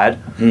dad,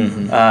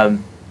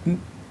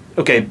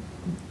 okay,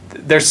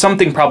 there's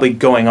something probably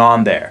going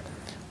on there,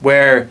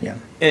 where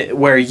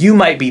where you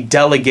might be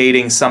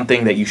delegating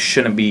something that you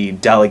shouldn't be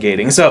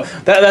delegating. So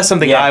that's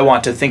something I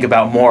want to think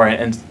about more,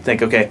 and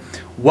think, okay,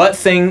 what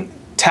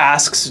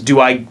tasks do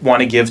I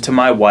want to give to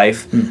my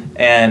wife,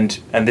 and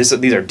these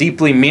are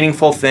deeply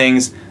meaningful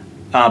things,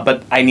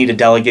 but I need to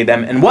delegate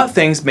them, and what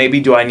things maybe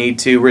do I need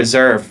to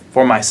reserve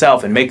for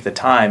myself and make the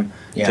time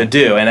to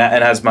do. And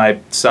as my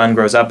son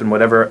grows up and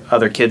whatever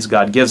other kids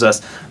God gives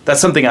us,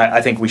 that's something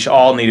I think we should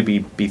all need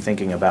to be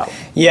thinking about.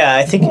 Yeah,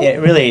 I think it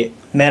really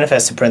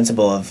manifests the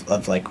principle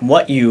of like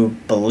what you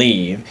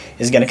believe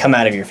is going to come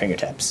out of your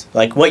fingertips.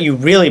 Like what you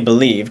really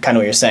believe, kind of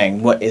what you're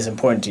saying, what is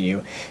important to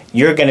you,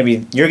 you're going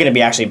to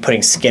be actually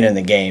putting skin in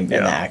the game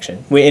in the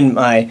action. In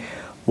my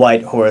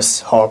White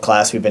Horse Hall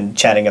class, we've been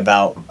chatting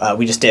about,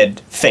 we just did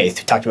faith.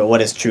 We talked about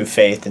what is true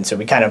faith, and so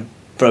we kind of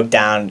broke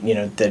down,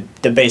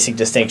 the basic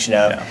distinction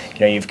of,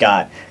 you've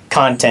got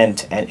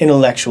content and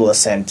intellectual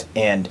assent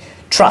and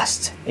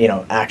trust,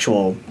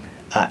 actual,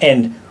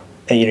 and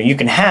you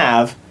can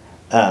have,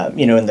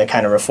 in the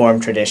kind of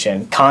Reformed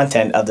tradition,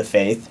 content of the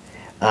faith,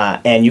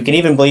 and you can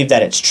even believe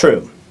that it's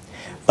true.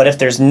 But if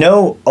there's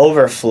no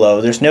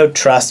overflow, there's no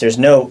trust, there's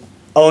no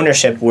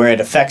ownership where it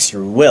affects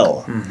your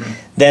will,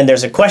 then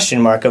there's a question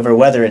mark over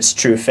whether it's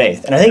true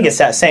faith. And I think it's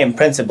that same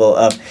principle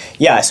of,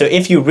 so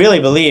if you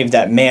really believe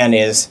that man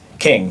is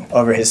king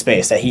over his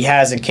space, that he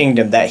has a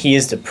kingdom, that he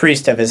is the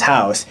priest of his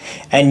house,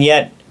 and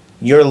yet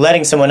you're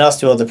letting someone else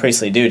do all the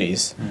priestly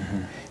duties,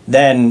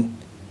 then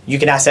you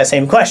can ask that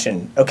same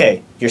question.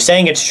 Okay, you're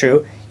saying it's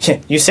true.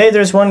 You say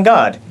there's one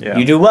God.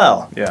 You do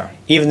well.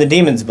 Even the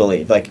demons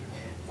believe. Like,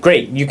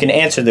 great, you can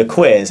answer the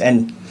quiz.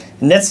 And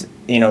that's,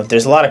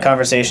 there's a lot of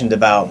conversations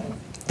about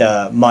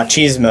the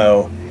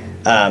machismo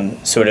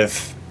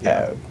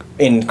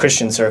in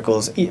Christian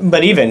circles,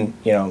 but even,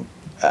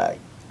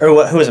 who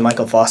was it,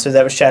 Michael Foster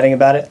that was chatting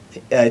about it?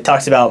 It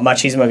talks about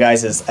machismo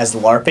guys as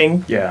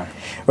LARPing.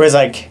 Whereas,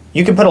 like,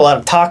 you can put a lot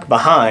of talk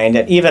behind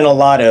and even a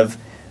lot of,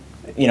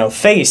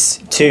 face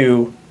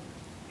to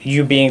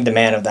you being the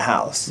man of the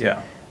house.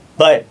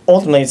 But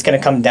ultimately, it's going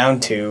to come down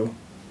to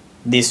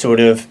these sort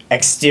of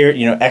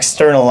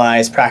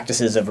externalized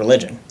practices of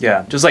religion.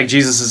 Just like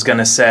Jesus is going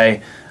to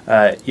say,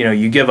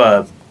 you give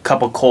a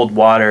cup of cold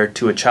water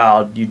to a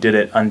child, you did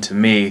it unto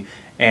me.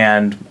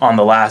 And on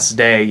the last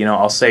day,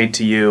 I'll say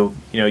to you,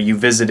 you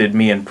visited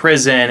me in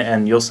prison,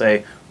 and you'll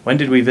say, when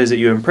did we visit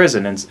you in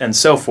prison? And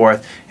so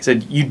forth. He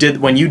said,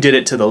 when you did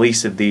it to the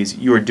least of these,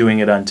 you were doing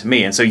it unto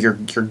me. And so your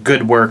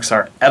good works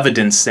are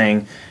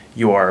evidencing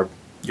your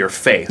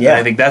faith. And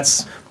I think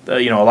that's, a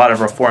lot of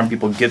Reformed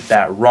people get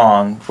that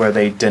wrong, where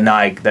they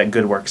deny that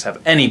good works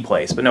have any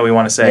place. But no, we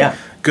want to say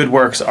good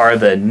works are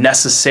the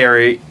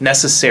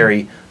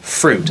necessary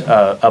fruit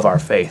of our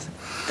faith.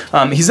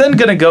 He's then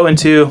going to go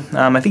into,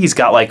 I think he's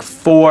got like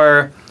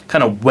 4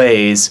 kind of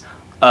ways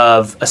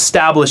of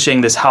establishing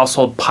this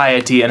household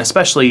piety, and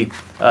especially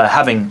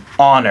having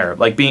honor,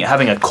 like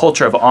having a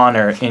culture of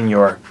honor in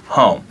your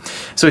home.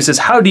 So he says,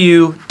 how do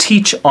you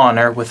teach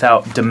honor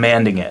without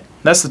demanding it?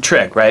 That's the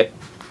trick, right?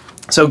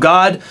 So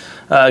God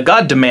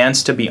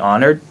demands to be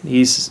honored.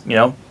 He's,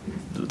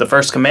 the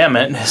first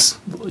commandment is,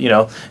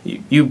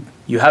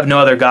 you have no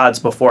other gods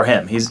before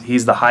him.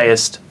 He's the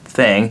highest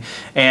thing.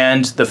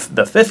 And the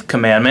 5th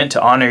commandment,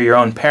 to honor your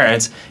own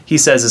parents, he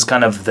says is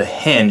kind of the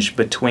hinge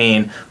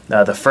between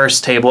the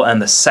first table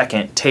and the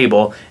second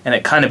table, and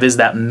it kind of is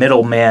that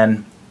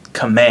middleman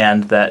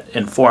command that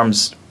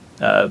informs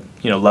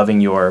loving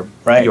your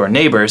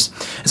neighbors.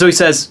 And so he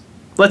says,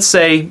 let's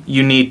say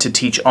you need to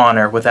teach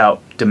honor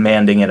without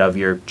demanding it of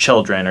your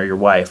children or your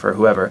wife or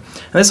whoever.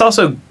 And this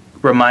also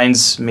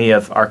reminds me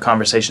of our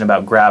conversation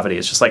about gravity.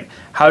 It's just like,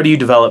 how do you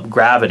develop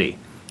gravity?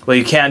 Well,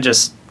 you can't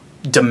just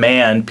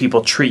demand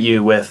people treat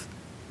you with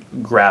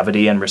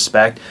gravity and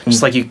respect,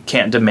 just like you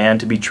can't demand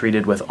to be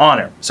treated with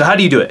honor. So how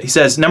do you do it? He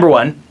says, number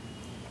 1,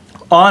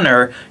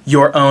 honor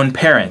your own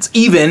parents,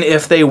 even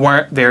if they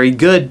weren't very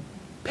good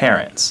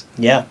parents.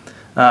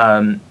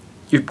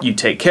 You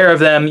take care of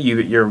them,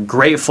 you're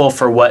grateful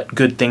for what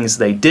good things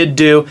they did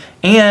do,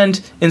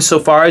 and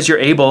insofar as you're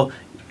able,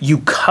 you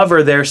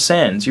cover their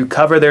sins, you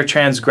cover their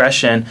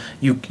transgression,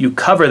 you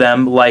cover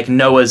them like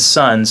Noah's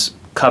sons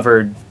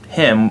covered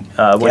him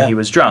when he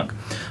was drunk.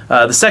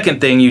 The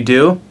second thing you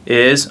do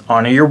is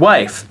honor your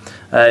wife.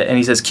 And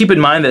he says, keep in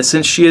mind that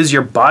since she is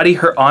your body,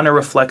 her honor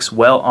reflects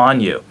well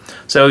on you.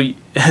 So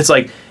it's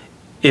like,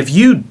 if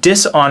you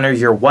dishonor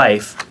your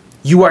wife,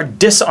 you are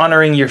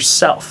dishonoring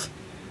yourself.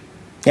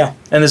 And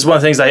this is one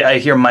of the things I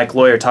hear Mike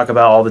Lawyer talk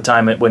about all the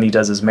time when he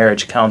does his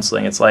marriage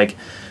counseling. It's like,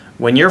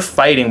 when you're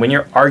fighting, when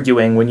you're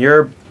arguing, when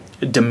you're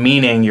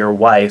demeaning your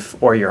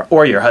wife or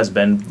your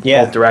husband,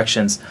 both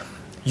directions,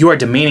 you are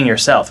demeaning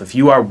yourself. If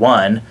you are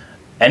one,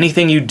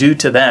 anything you do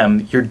to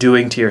them, you're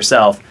doing to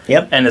yourself.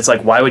 Yep. And it's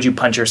like, why would you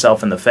punch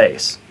yourself in the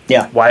face?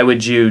 Yeah. Why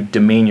would you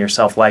demean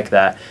yourself like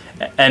that?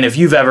 And if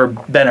you've ever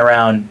been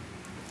around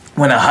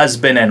when a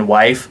husband and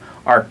wife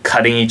are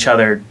cutting each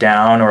other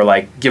down or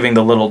like giving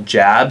the little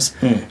jabs,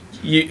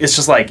 it's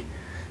just like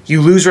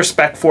you lose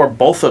respect for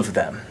both of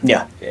them.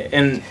 Yeah.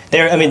 And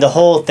the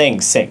whole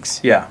thing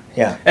sinks. Yeah.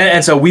 Yeah.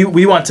 And so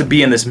we want to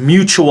be in this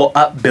mutual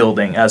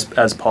upbuilding,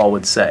 as Paul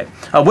would say.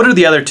 What are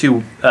the other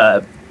two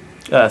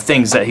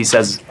things that he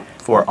says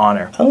for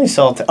honor? I only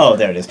saw...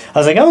 there it is. I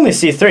was like, I only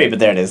see 3, but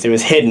there it is. It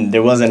was hidden.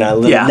 There wasn't a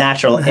little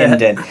natural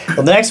indent.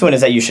 Well, the next one is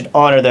that you should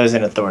honor those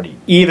in authority,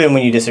 even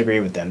when you disagree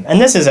with them.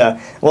 And this is a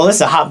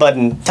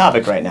hot-button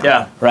topic right now.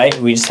 Yeah. Right?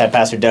 We just had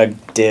Pastor Doug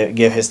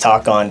give his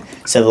talk on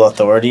civil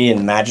authority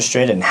and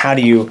magistrate, and how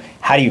do you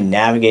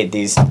navigate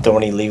these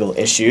thorny legal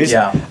issues.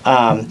 Yeah.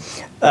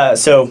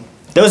 So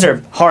those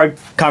are hard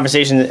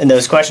conversations in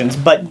those questions,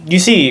 but you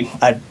see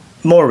a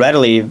more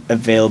readily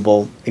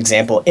available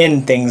example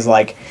in things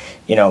like,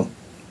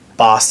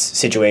 boss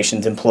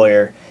situations,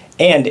 employer,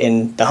 and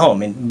in the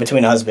home, in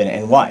between a husband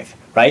and wife,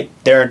 right?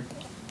 There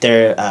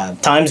are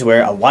times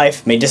where a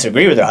wife may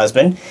disagree with her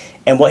husband,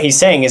 and what he's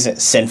saying isn't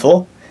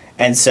sinful,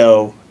 and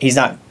so he's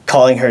not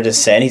calling her to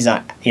sin. He's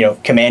not,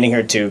 commanding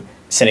her to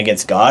sin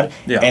against God,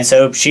 and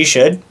so she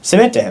should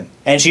submit to him,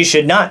 and she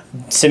should not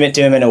submit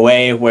to him in a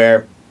way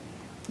where,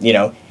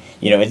 that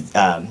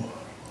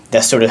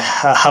sort of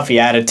huffy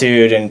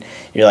attitude, and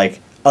you're like,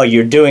 oh,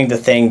 you're doing the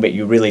thing, but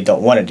you really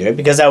don't want to do it,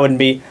 because that wouldn't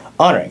be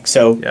honoring.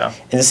 So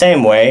in the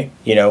same way,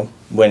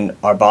 when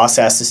our boss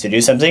asks us to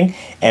do something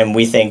and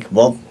we think,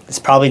 well, it's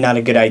probably not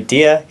a good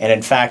idea, and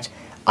in fact,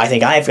 I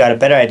think I've got a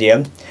better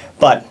idea,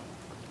 but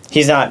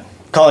he's not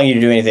calling you to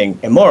do anything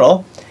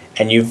immoral,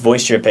 and you've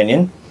voiced your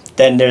opinion,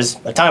 then there's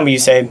a time where you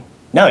say,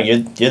 no, you're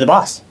the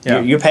boss. Yeah.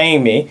 You're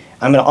paying me.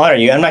 I'm going to honor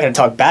you. I'm not going to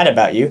talk bad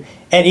about you.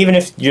 And even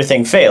if your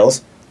thing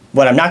fails,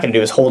 what I'm not going to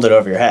do is hold it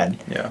over your head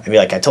and be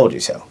like, I told you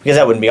so, because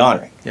that wouldn't be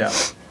honoring. Yeah.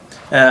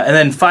 And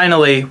then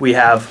finally, we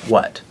have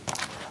what?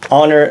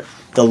 Honor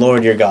the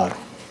Lord your God.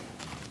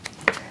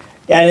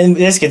 And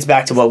this gets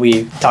back to what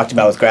we talked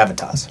about with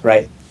gravitas,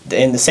 right?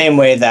 In the same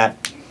way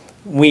that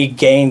we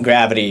gain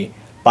gravity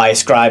by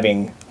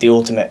ascribing the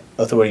ultimate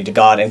authority to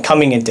God and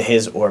coming into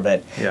his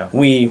orbit,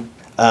 we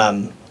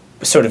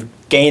sort of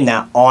gain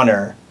that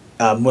honor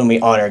when we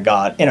honor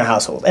God in our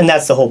household. And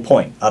that's the whole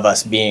point of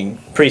us being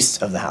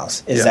priests of the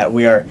house, is that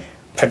we are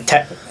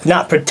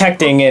not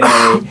protecting in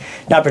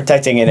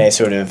a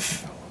sort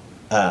of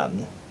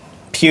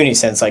puny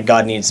sense, like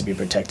God needs to be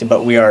protected,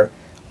 but we are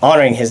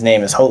honoring his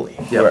name as holy.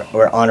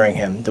 We're honoring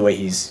him the way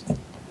he's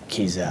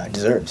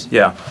deserves.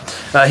 Yeah.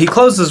 He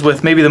closes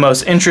with maybe the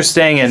most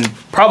interesting and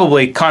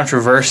probably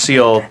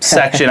controversial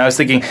section. I was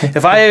thinking,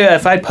 if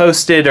I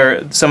posted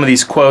or some of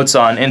these quotes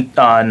on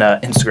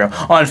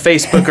Instagram, on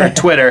Facebook or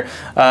Twitter,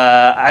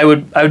 I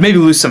would maybe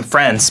lose some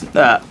friends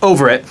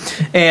over it.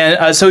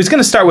 And so he's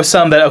going to start with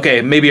some that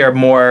maybe are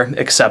more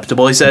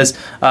acceptable. He says,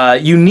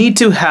 you need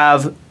to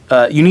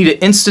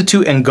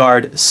institute and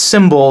guard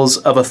symbols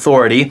of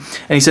authority.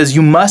 And he says,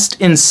 you must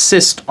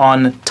insist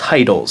on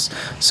titles.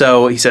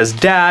 So he says,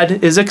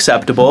 Dad is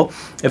acceptable.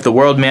 If the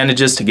world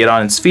manages to get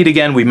on its feet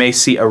again, we may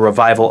see a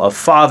revival of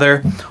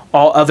father.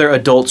 All other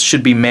adults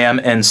should be ma'am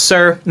and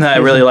sir. I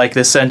really like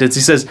this sentence.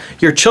 He says,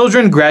 your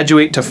children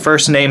graduate to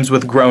first names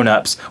with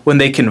grown-ups when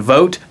they can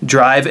vote,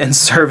 drive, and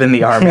serve in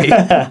the army.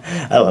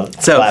 I love it.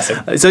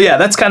 Classic. So yeah,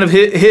 that's kind of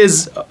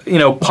his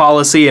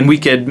policy, and we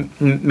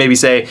could maybe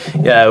say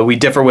we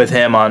differ with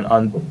him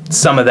on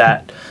some of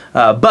that.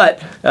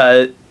 But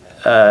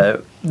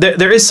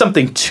there is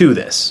something to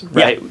this,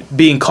 right? Yeah.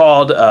 Being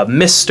called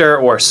Mr.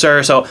 or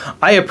Sir. So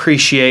I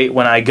appreciate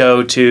when I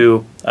go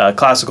to a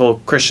classical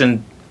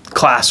Christian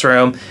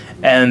classroom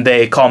and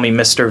they call me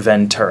Mr.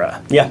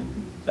 Ventura. Yeah.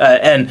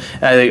 And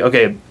I think,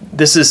 okay,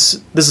 this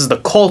is the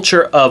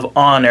culture of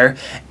honor.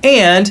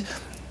 And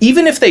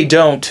even if they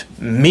don't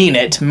mean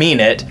it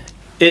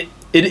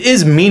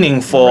is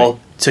meaningful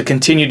to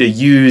continue to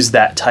use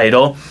that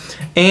title.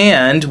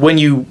 And when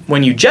you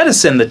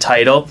jettison the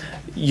title,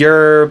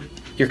 you're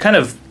kind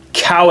of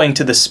cowing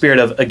to the spirit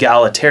of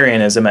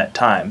egalitarianism at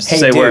times.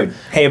 Hey, dude.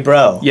 Hey,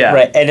 bro. Yeah.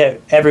 Right. And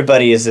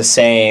everybody is the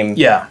same.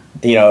 Yeah.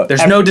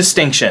 There's no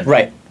distinction.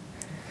 Right.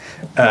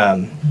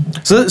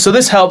 So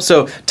this helps.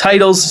 So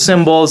titles,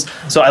 symbols.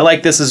 So I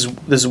like this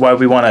is why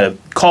we want to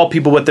call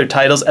people with their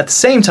titles. At the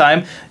same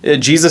time,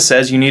 Jesus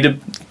says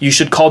you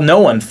should call no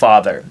one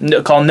father,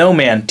 call no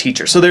man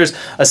teacher. So there's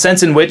a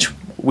sense in which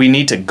we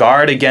need to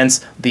guard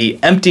against the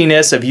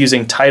emptiness of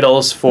using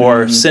titles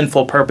for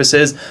sinful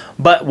purposes,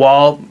 but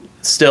while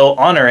still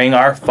honoring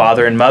our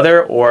father and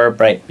mother. Or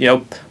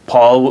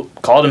Paul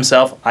called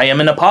himself, I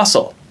am an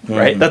apostle.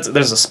 Right?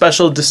 There's a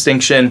special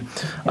distinction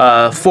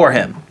for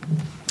him.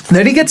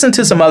 Then he gets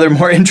into some other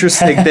more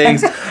interesting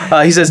things.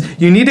 He says,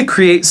 you need to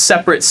create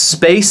separate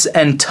space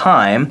and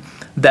time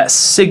that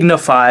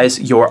signifies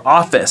your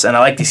office. And I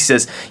like this. He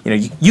says,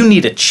 you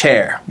need a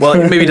chair. Well,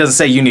 maybe he doesn't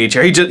say you need a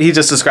chair. He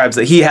just describes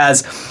that he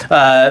has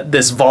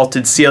this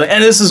vaulted ceiling.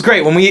 And this is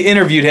great. When we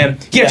interviewed him,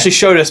 he actually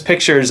showed us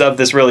pictures of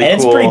this really cool.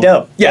 And it's pretty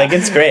dope. Yeah. Like,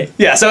 it's great.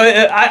 Yeah, so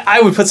I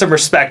would put some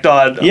respect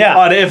on it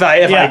if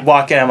I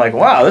walk in. I'm like,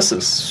 wow, this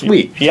is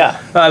sweet.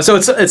 Yeah. So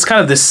it's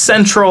kind of this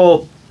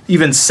central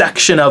even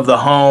section of the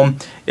home.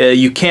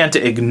 You can't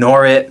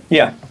ignore it.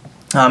 Yeah.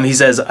 He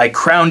says, I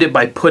crowned it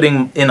by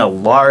putting in a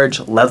large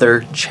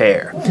leather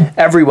chair.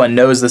 Everyone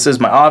knows this is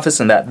my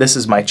office and that this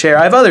is my chair.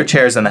 I have other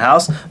chairs in the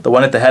house, the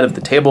one at the head of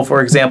the table,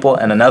 for example,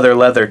 and another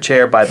leather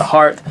chair by the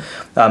hearth.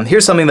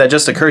 Here's something that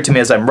just occurred to me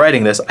as I'm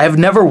writing this. I have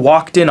never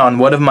walked in on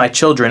one of my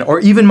children or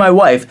even my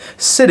wife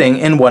sitting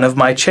in one of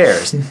my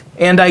chairs.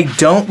 And I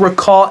don't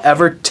recall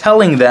ever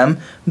telling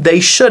them they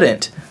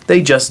shouldn't.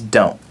 They just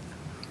don't.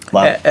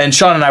 Wow. And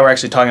Sean and I were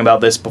actually talking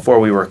about this before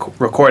we were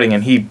recording,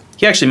 and he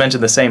actually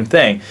mentioned the same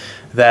thing,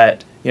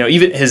 that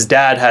even his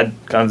dad had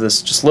kind of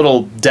this just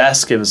little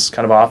desk. It was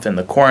kind of off in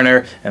the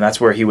corner, and that's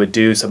where he would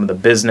do some of the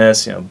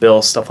business,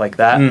 bills, stuff like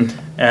that. And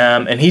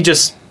there's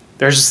just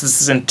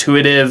this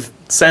intuitive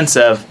sense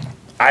of,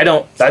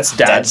 that's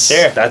dad's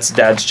chair. That's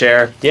dad's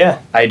chair.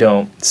 Yeah. I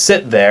don't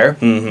sit there.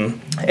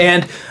 Mm-hmm.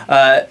 And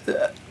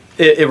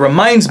it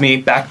reminds me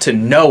back to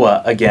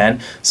Noah again.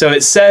 So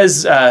it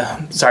says,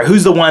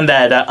 who's the one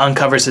that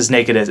uncovers his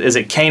nakedness? Is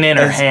it Canaan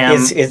or Ham?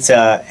 It's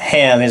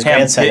Ham, his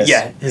grandson.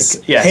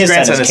 His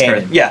grandson is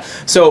Canaan. Yeah.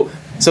 So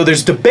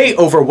there's debate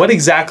over what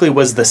exactly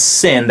was the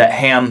sin that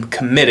Ham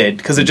committed,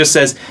 because it just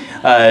says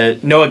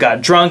Noah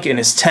got drunk in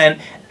his tent,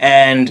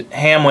 and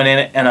Ham went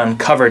in and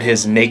uncovered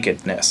his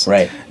nakedness.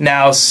 Right.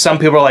 Now, some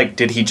people are like,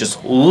 did he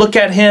just look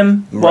at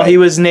him while he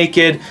was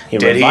naked?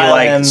 Did he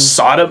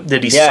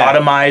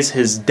sodomize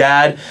his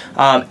dad?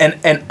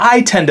 And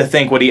I tend to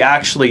think what he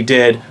actually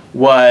did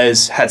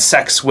was had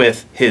sex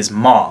with his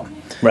mom.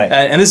 Right.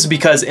 And this is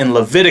because in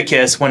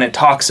Leviticus, when it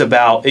talks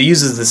about, it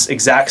uses this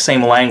exact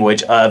same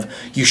language of,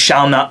 you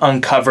shall not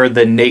uncover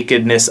the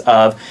nakedness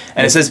of,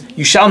 and it says,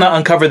 you shall not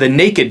uncover the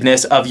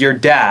nakedness of your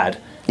dad.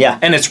 Yeah.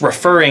 And it's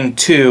referring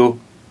to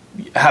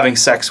having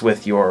sex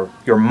with your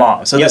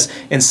mom. So this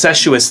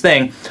incestuous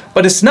thing.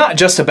 But it's not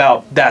just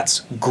about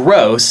that's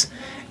gross.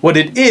 What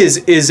it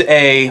is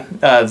the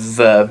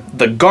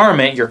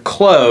garment, your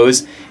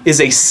clothes, is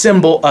a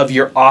symbol of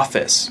your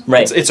office.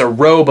 Right. It's a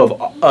robe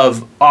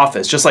of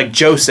office. Just like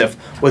Joseph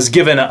was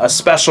given a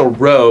special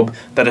robe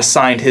that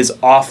assigned his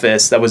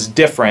office that was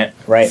different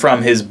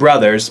from his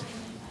brothers.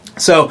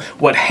 So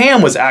what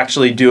Ham was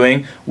actually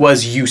doing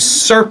was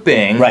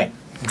usurping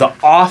the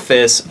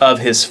office of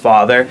his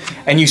father.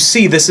 And you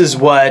see, this is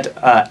what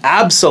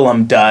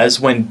Absalom does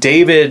when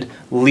David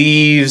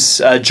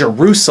leaves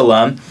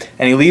Jerusalem,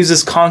 and he leaves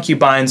his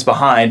concubines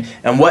behind.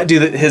 And what do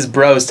his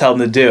bros tell him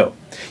to do?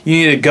 You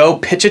need to go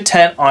pitch a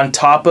tent on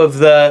top of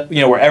the,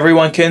 where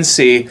everyone can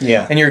see,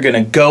 and you're going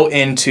to go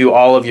into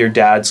all of your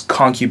dad's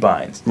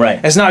concubines.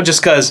 Right. It's not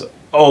just because,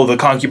 the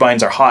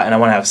concubines are hot and I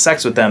want to have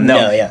sex with them.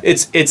 No,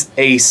 it's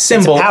a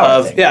symbol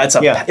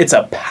it's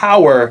a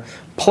power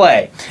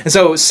play. And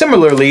so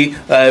similarly,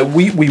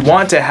 we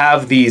want to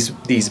have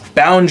these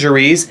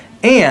boundaries,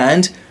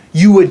 and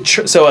you would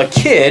so a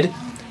kid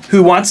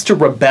who wants to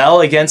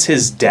rebel against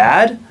his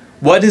dad,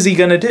 what is he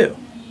going to do?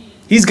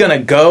 He's going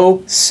to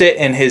go sit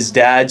in his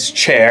dad's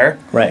chair.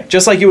 Right.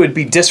 Just like it would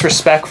be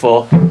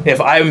disrespectful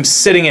if I'm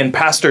sitting in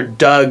Pastor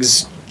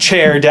Doug's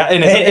chair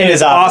in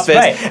his office,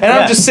 and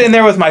I'm just sitting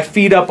there with my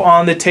feet up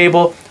on the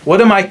table.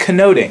 What am I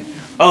connoting?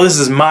 Oh, this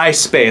is my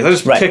space. I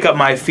just pick up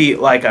my feet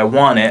like I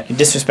want it. You're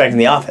disrespecting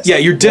the office. Yeah,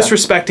 you're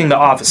disrespecting the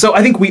office. So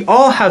I think we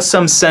all have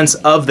some sense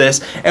of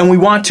this, and we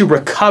want to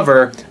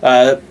recover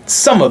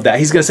some of that.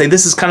 He's going to say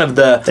this is kind of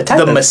the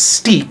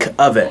mystique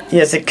of it.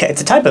 Yeah,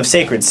 it's a type of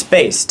sacred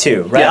space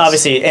too, right? Yes.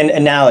 Obviously, and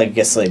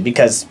analogously,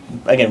 because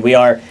again, we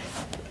are,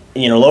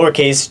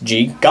 lowercase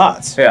g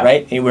gods,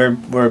 right?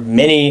 We're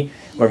many.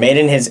 We're made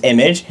in his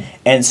image,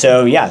 and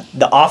so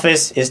the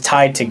office is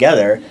tied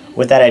together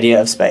with that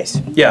idea of space.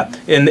 Yeah,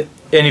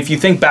 and if you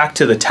think back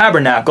to the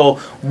tabernacle,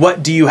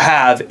 what do you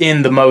have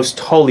in the most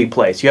holy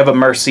place? You have a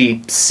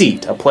mercy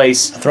seat, a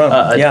place, a throne,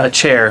 a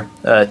chair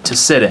to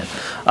sit in.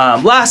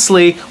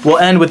 Lastly, we'll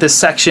end with this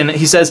section.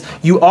 He says,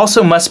 you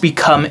also must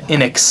become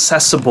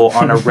inaccessible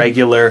on a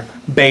regular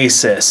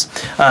basis.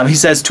 He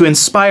says, to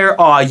inspire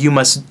awe, you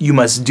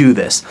must do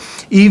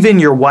this. Even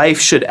your wife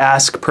should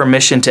ask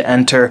permission to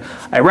enter.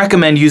 I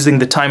recommend using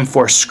the time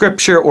for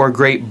scripture or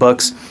great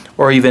books,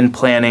 or even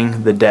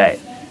planning the day.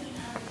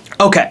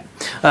 Okay.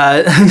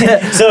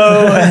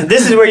 So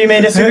this is where you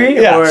may disagree?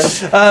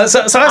 So I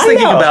was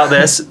thinking about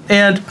this,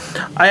 and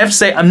I have to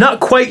say I'm not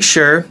quite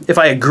sure if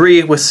I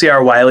agree with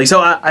C.R. Wiley. So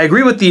I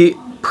agree with the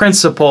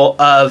principle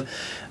of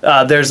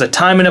there's a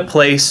time and a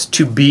place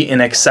to be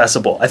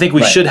inaccessible. I think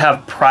we should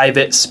have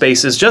private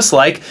spaces, just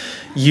like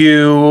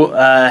you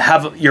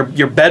have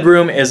your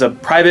bedroom is a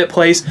private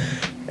place,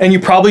 and you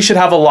probably should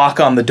have a lock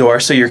on the door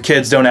so your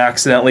kids don't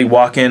accidentally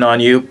walk in on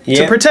you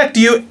to protect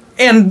you.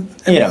 and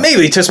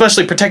maybe to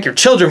especially protect your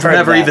children from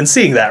ever even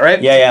seeing that,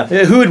 right? Yeah.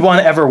 Who would want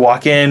to ever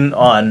walk in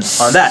on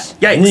that?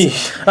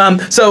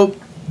 Yikes. So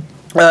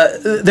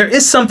there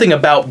is something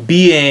about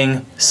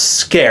being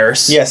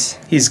scarce. Yes.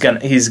 He's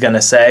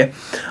gonna say,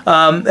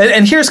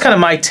 and here's kind of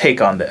my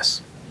take on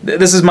this.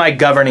 This is my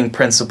governing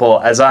principle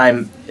as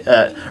I'm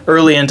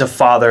early into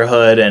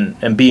fatherhood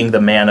and being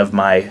the man of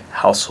my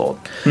household.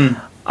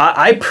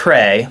 I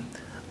pray,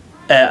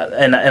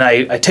 and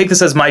I take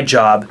this as my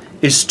job,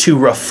 is to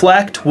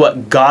reflect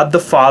what God the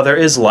Father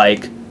is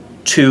like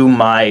to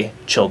my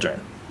children.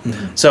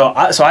 So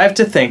I have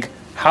to think,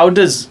 how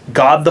does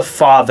God the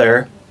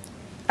Father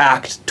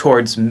act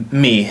towards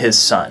me, his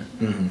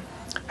son?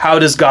 How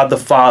does God the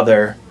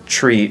Father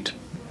treat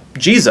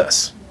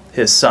Jesus,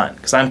 his son?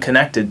 Because I'm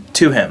connected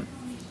to him.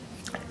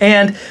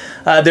 And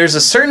there's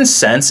a certain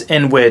sense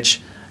in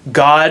which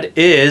God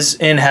is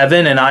in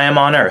heaven and I am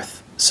on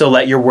earth. So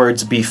let your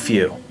words be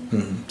few.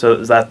 So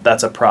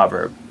that's a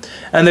proverb.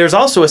 And there's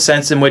also a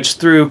sense in which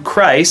through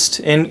Christ,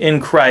 in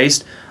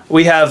Christ,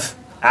 we have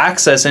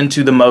access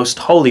into the most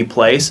holy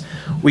place.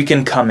 We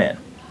can come in.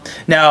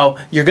 Now,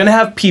 you're going to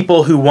have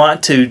people who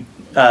want to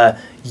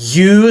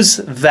use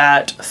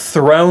that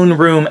throne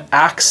room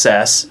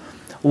access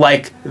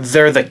like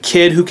they're the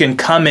kid who can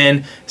come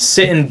in,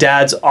 sit in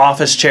dad's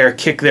office chair,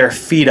 kick their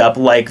feet up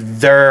like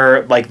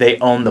they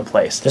own the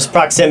place. There's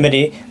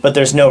proximity, but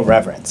there's no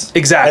reverence.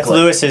 Exactly. That's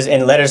Lewis's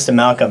in Letters to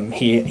Malcolm.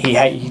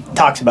 He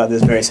talks about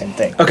this very same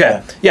thing.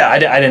 Okay. Yeah, I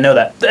didn't know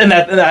that. And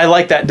I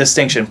like that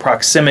distinction,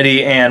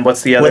 proximity and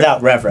what's the other?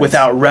 Without reverence.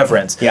 Without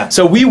reverence. Yeah.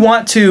 So we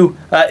want to,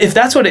 if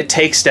that's what it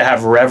takes to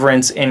have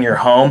reverence in your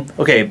home,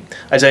 okay,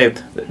 I say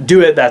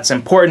do it, that's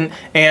important.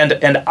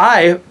 And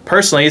I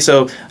personally,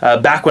 so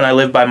back when I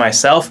lived by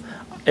myself,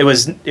 it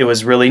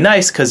was really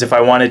nice because if I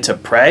wanted to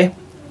pray,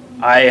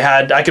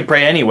 I could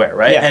pray anywhere,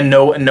 right? Yeah. And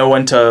no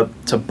one to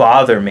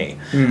bother me.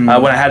 When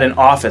I had an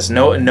office,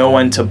 no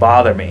one to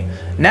bother me.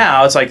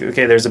 Now it's like,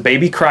 okay, there's a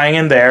baby crying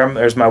in there.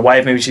 There's my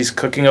wife, maybe she's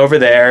cooking over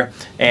there,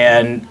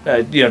 and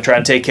trying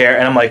to take care.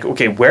 And I'm like,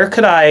 okay, where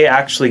could I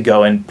actually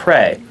go and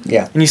pray?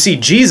 Yeah. And you see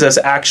Jesus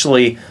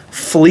actually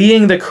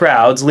fleeing the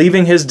crowds,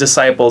 leaving his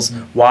disciples.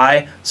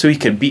 Why? So he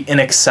could be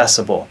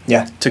inaccessible.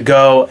 Yeah. To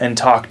go and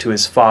talk to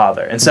his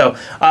Father. And so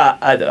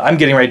I'm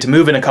getting ready to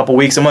move in a couple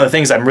weeks, and one of the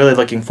things I'm really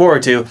looking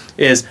forward to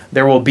is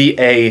there will be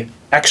a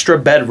extra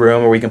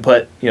bedroom where we can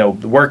put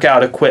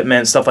workout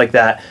equipment, stuff like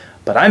that.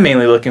 But I'm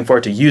mainly looking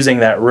forward to using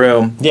that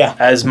room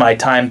as my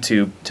time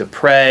to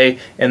pray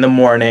in the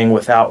morning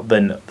without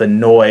the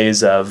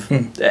noise of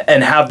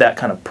and have that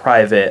kind of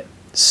private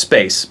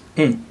space.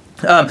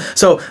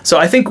 So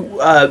I think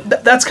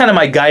that's kind of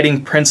my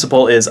guiding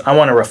principle is I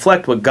want to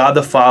reflect what God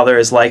the Father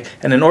is like,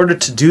 and in order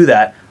to do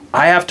that,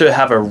 I have to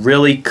have a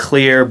really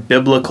clear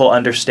biblical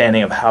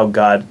understanding of how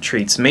God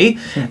treats me.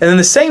 And then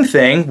the same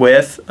thing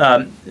with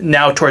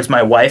now towards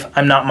my wife.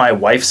 I'm not my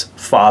wife's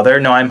father.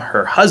 No, I'm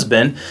her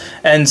husband.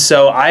 And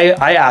so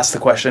I ask the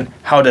question,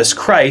 how does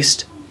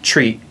Christ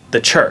treat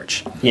the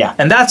church? Yeah.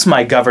 And that's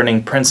my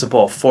governing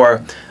principle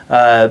for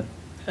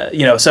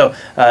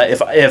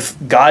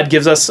if God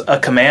gives us a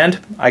command,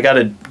 I got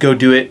to go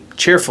do it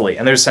cheerfully.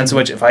 And there's a sense in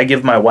which if I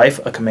give my wife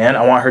a command,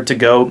 I want her to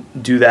go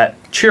do that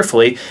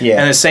cheerfully. Yeah.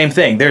 And the same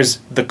thing. There's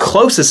the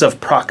closest of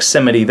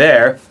proximity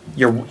there.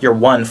 You're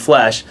one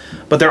flesh.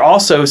 But there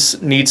also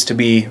needs to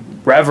be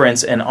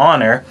reverence and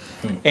honor.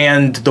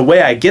 And the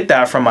way I get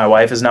that from my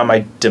wife is not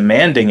by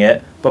demanding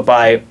it, but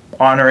by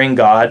honoring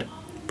God,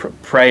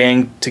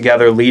 praying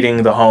together,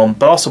 leading the home,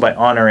 but also by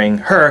honoring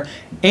her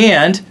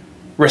and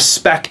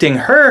respecting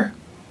her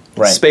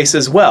space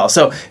as well.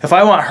 So if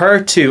I want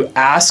her to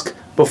ask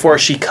before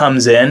she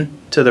comes in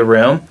to the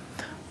room,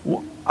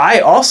 I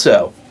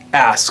also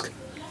ask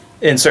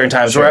in certain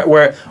times.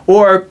 Where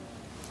or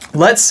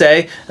let's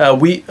say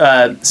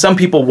some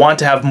people want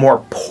to have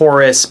more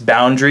porous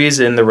boundaries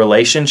in the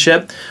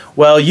relationship.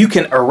 Well, you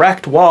can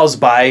erect walls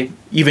by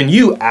even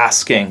you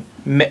asking,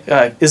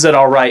 is it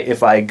all right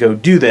if I go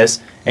do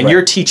this? And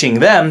you're teaching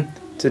them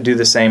to do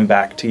the same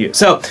back to you.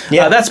 So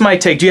that's my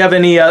take. Do you have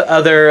any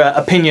other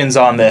opinions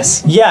on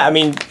this? Yeah, I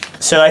mean,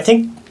 so I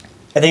think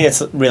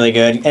that's really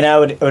good, and I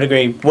would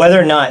agree. Whether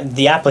or not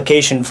the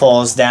application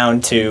falls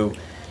down to,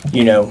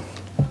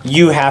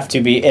 you have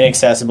to be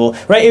inaccessible,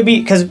 right? It'd be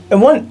because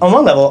on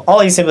one level, all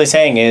he's simply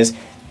saying is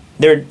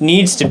there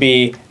needs to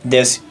be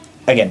this,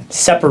 again,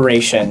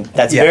 separation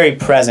that's very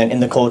present in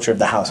the culture of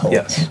the household,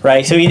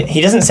 right? So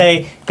he doesn't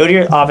say, go to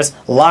your office,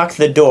 lock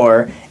the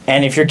door,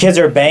 and if your kids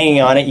are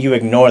banging on it, you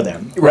ignore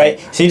them, right?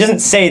 So he doesn't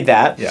say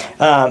that.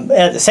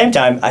 At the same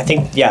time, I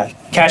think,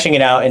 cashing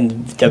it out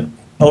in the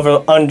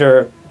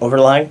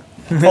overlying?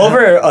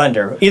 Over or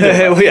under?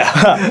 Either way.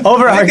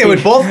 I think they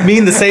would both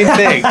mean the same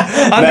thing.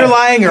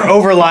 Underlying or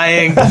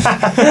overlying.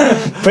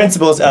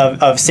 Principles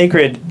of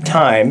sacred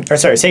time,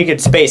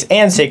 sacred space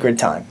and sacred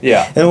time.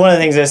 Yeah. And one of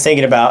the things I was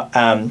thinking about,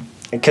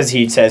 because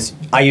he says,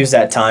 I use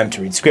that time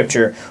to read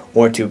scripture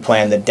or to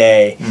plan the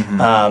day,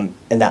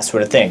 and that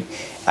sort of thing.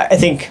 I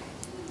think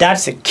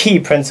that's a key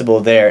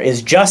principle there,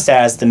 is just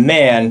as the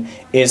man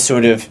is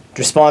sort of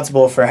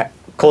responsible for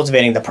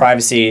cultivating the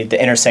privacy,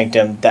 the inner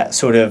sanctum, that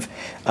sort of,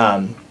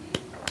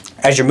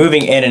 as you're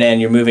moving in and in,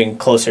 you're moving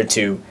closer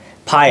to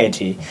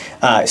piety.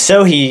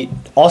 So he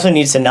also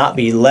needs to not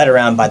be led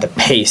around by the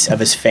pace of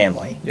his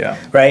family. Yeah.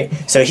 Right?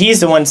 So he's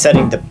the one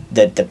setting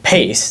the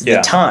pace,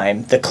 the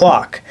time, the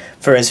clock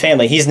for his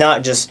family. He's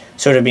not just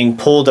sort of being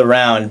pulled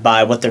around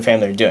by what their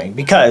family are doing.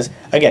 Because,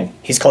 again,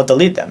 he's called to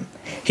lead them.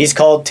 He's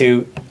called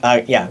to,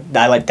 I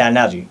like that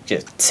analogy,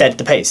 just set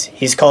the pace.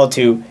 He's called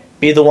to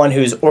be the one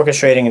who's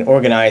orchestrating and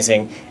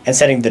organizing and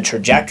setting the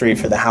trajectory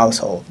for the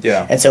household.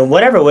 Yeah. And so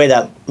whatever way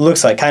that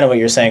looks like, kind of what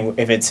you're saying,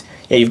 if it's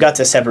you've got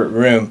a separate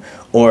room,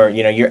 or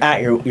you're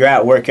at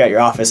work, you're at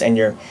your office, and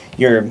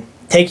you're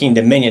taking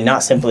dominion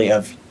not simply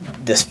of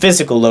this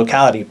physical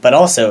locality, but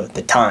also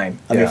the time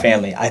of your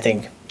family. I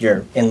think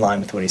you're in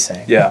line with what he's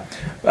saying. Yeah.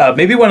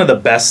 Maybe one of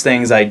the best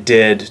things I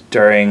did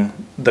during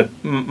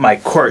my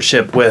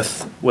courtship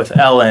with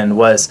Ellen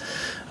was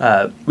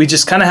we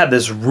just kind of had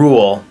this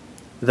rule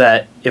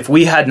that if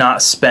we had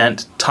not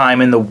spent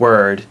time in the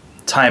Word,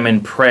 time in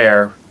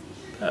prayer,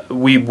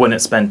 we wouldn't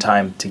spend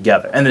time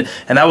together. And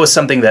that was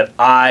something that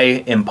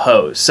I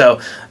imposed. So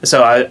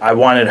I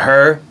wanted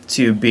her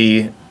to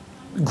be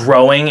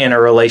growing in a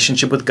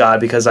relationship with God,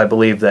 because I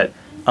believe that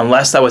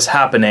unless that was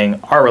happening,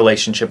 our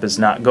relationship is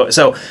not going.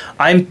 So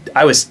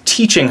I was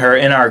teaching her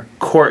in our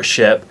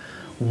courtship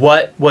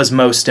what was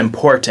most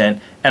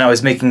important, and I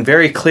was making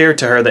very clear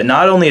to her that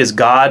not only is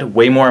God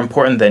way more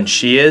important than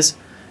she is,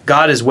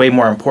 God is way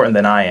more important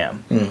than I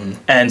am. Mm-hmm.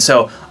 And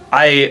so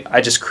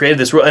I just created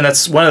this rule, and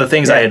that's one of the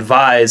things I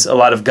advise a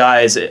lot of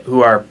guys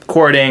who are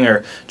courting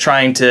or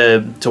trying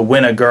to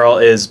win a girl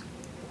is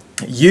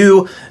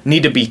you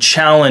need to be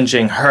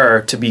challenging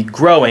her to be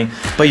growing,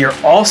 but you're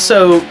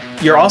also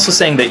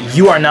saying that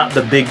you are not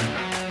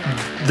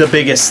the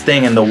biggest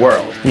thing in the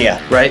world.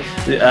 Yeah. Right?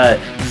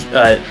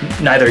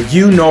 Neither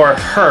you nor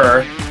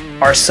her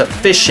are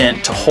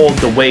sufficient to hold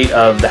the weight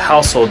of the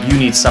household. You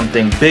need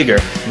something bigger.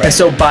 Right. And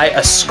so by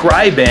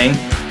ascribing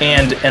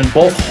and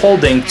both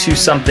holding to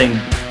something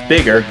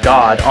bigger,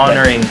 God,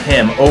 honoring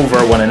Him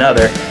over one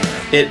another,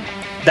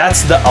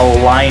 that's the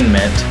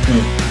alignment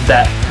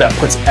that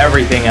puts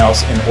everything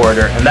else in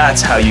order, and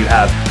that's how you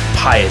have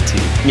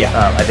piety.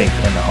 I think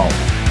in the home.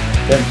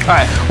 Good. All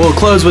right, we'll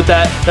close with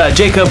that.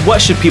 Jacob,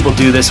 what should people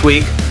do this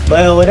week?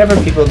 Well, whatever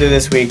people do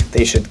this week,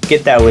 they should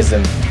get that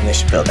wisdom and they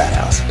should build that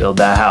house. Build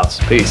that house.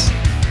 Peace.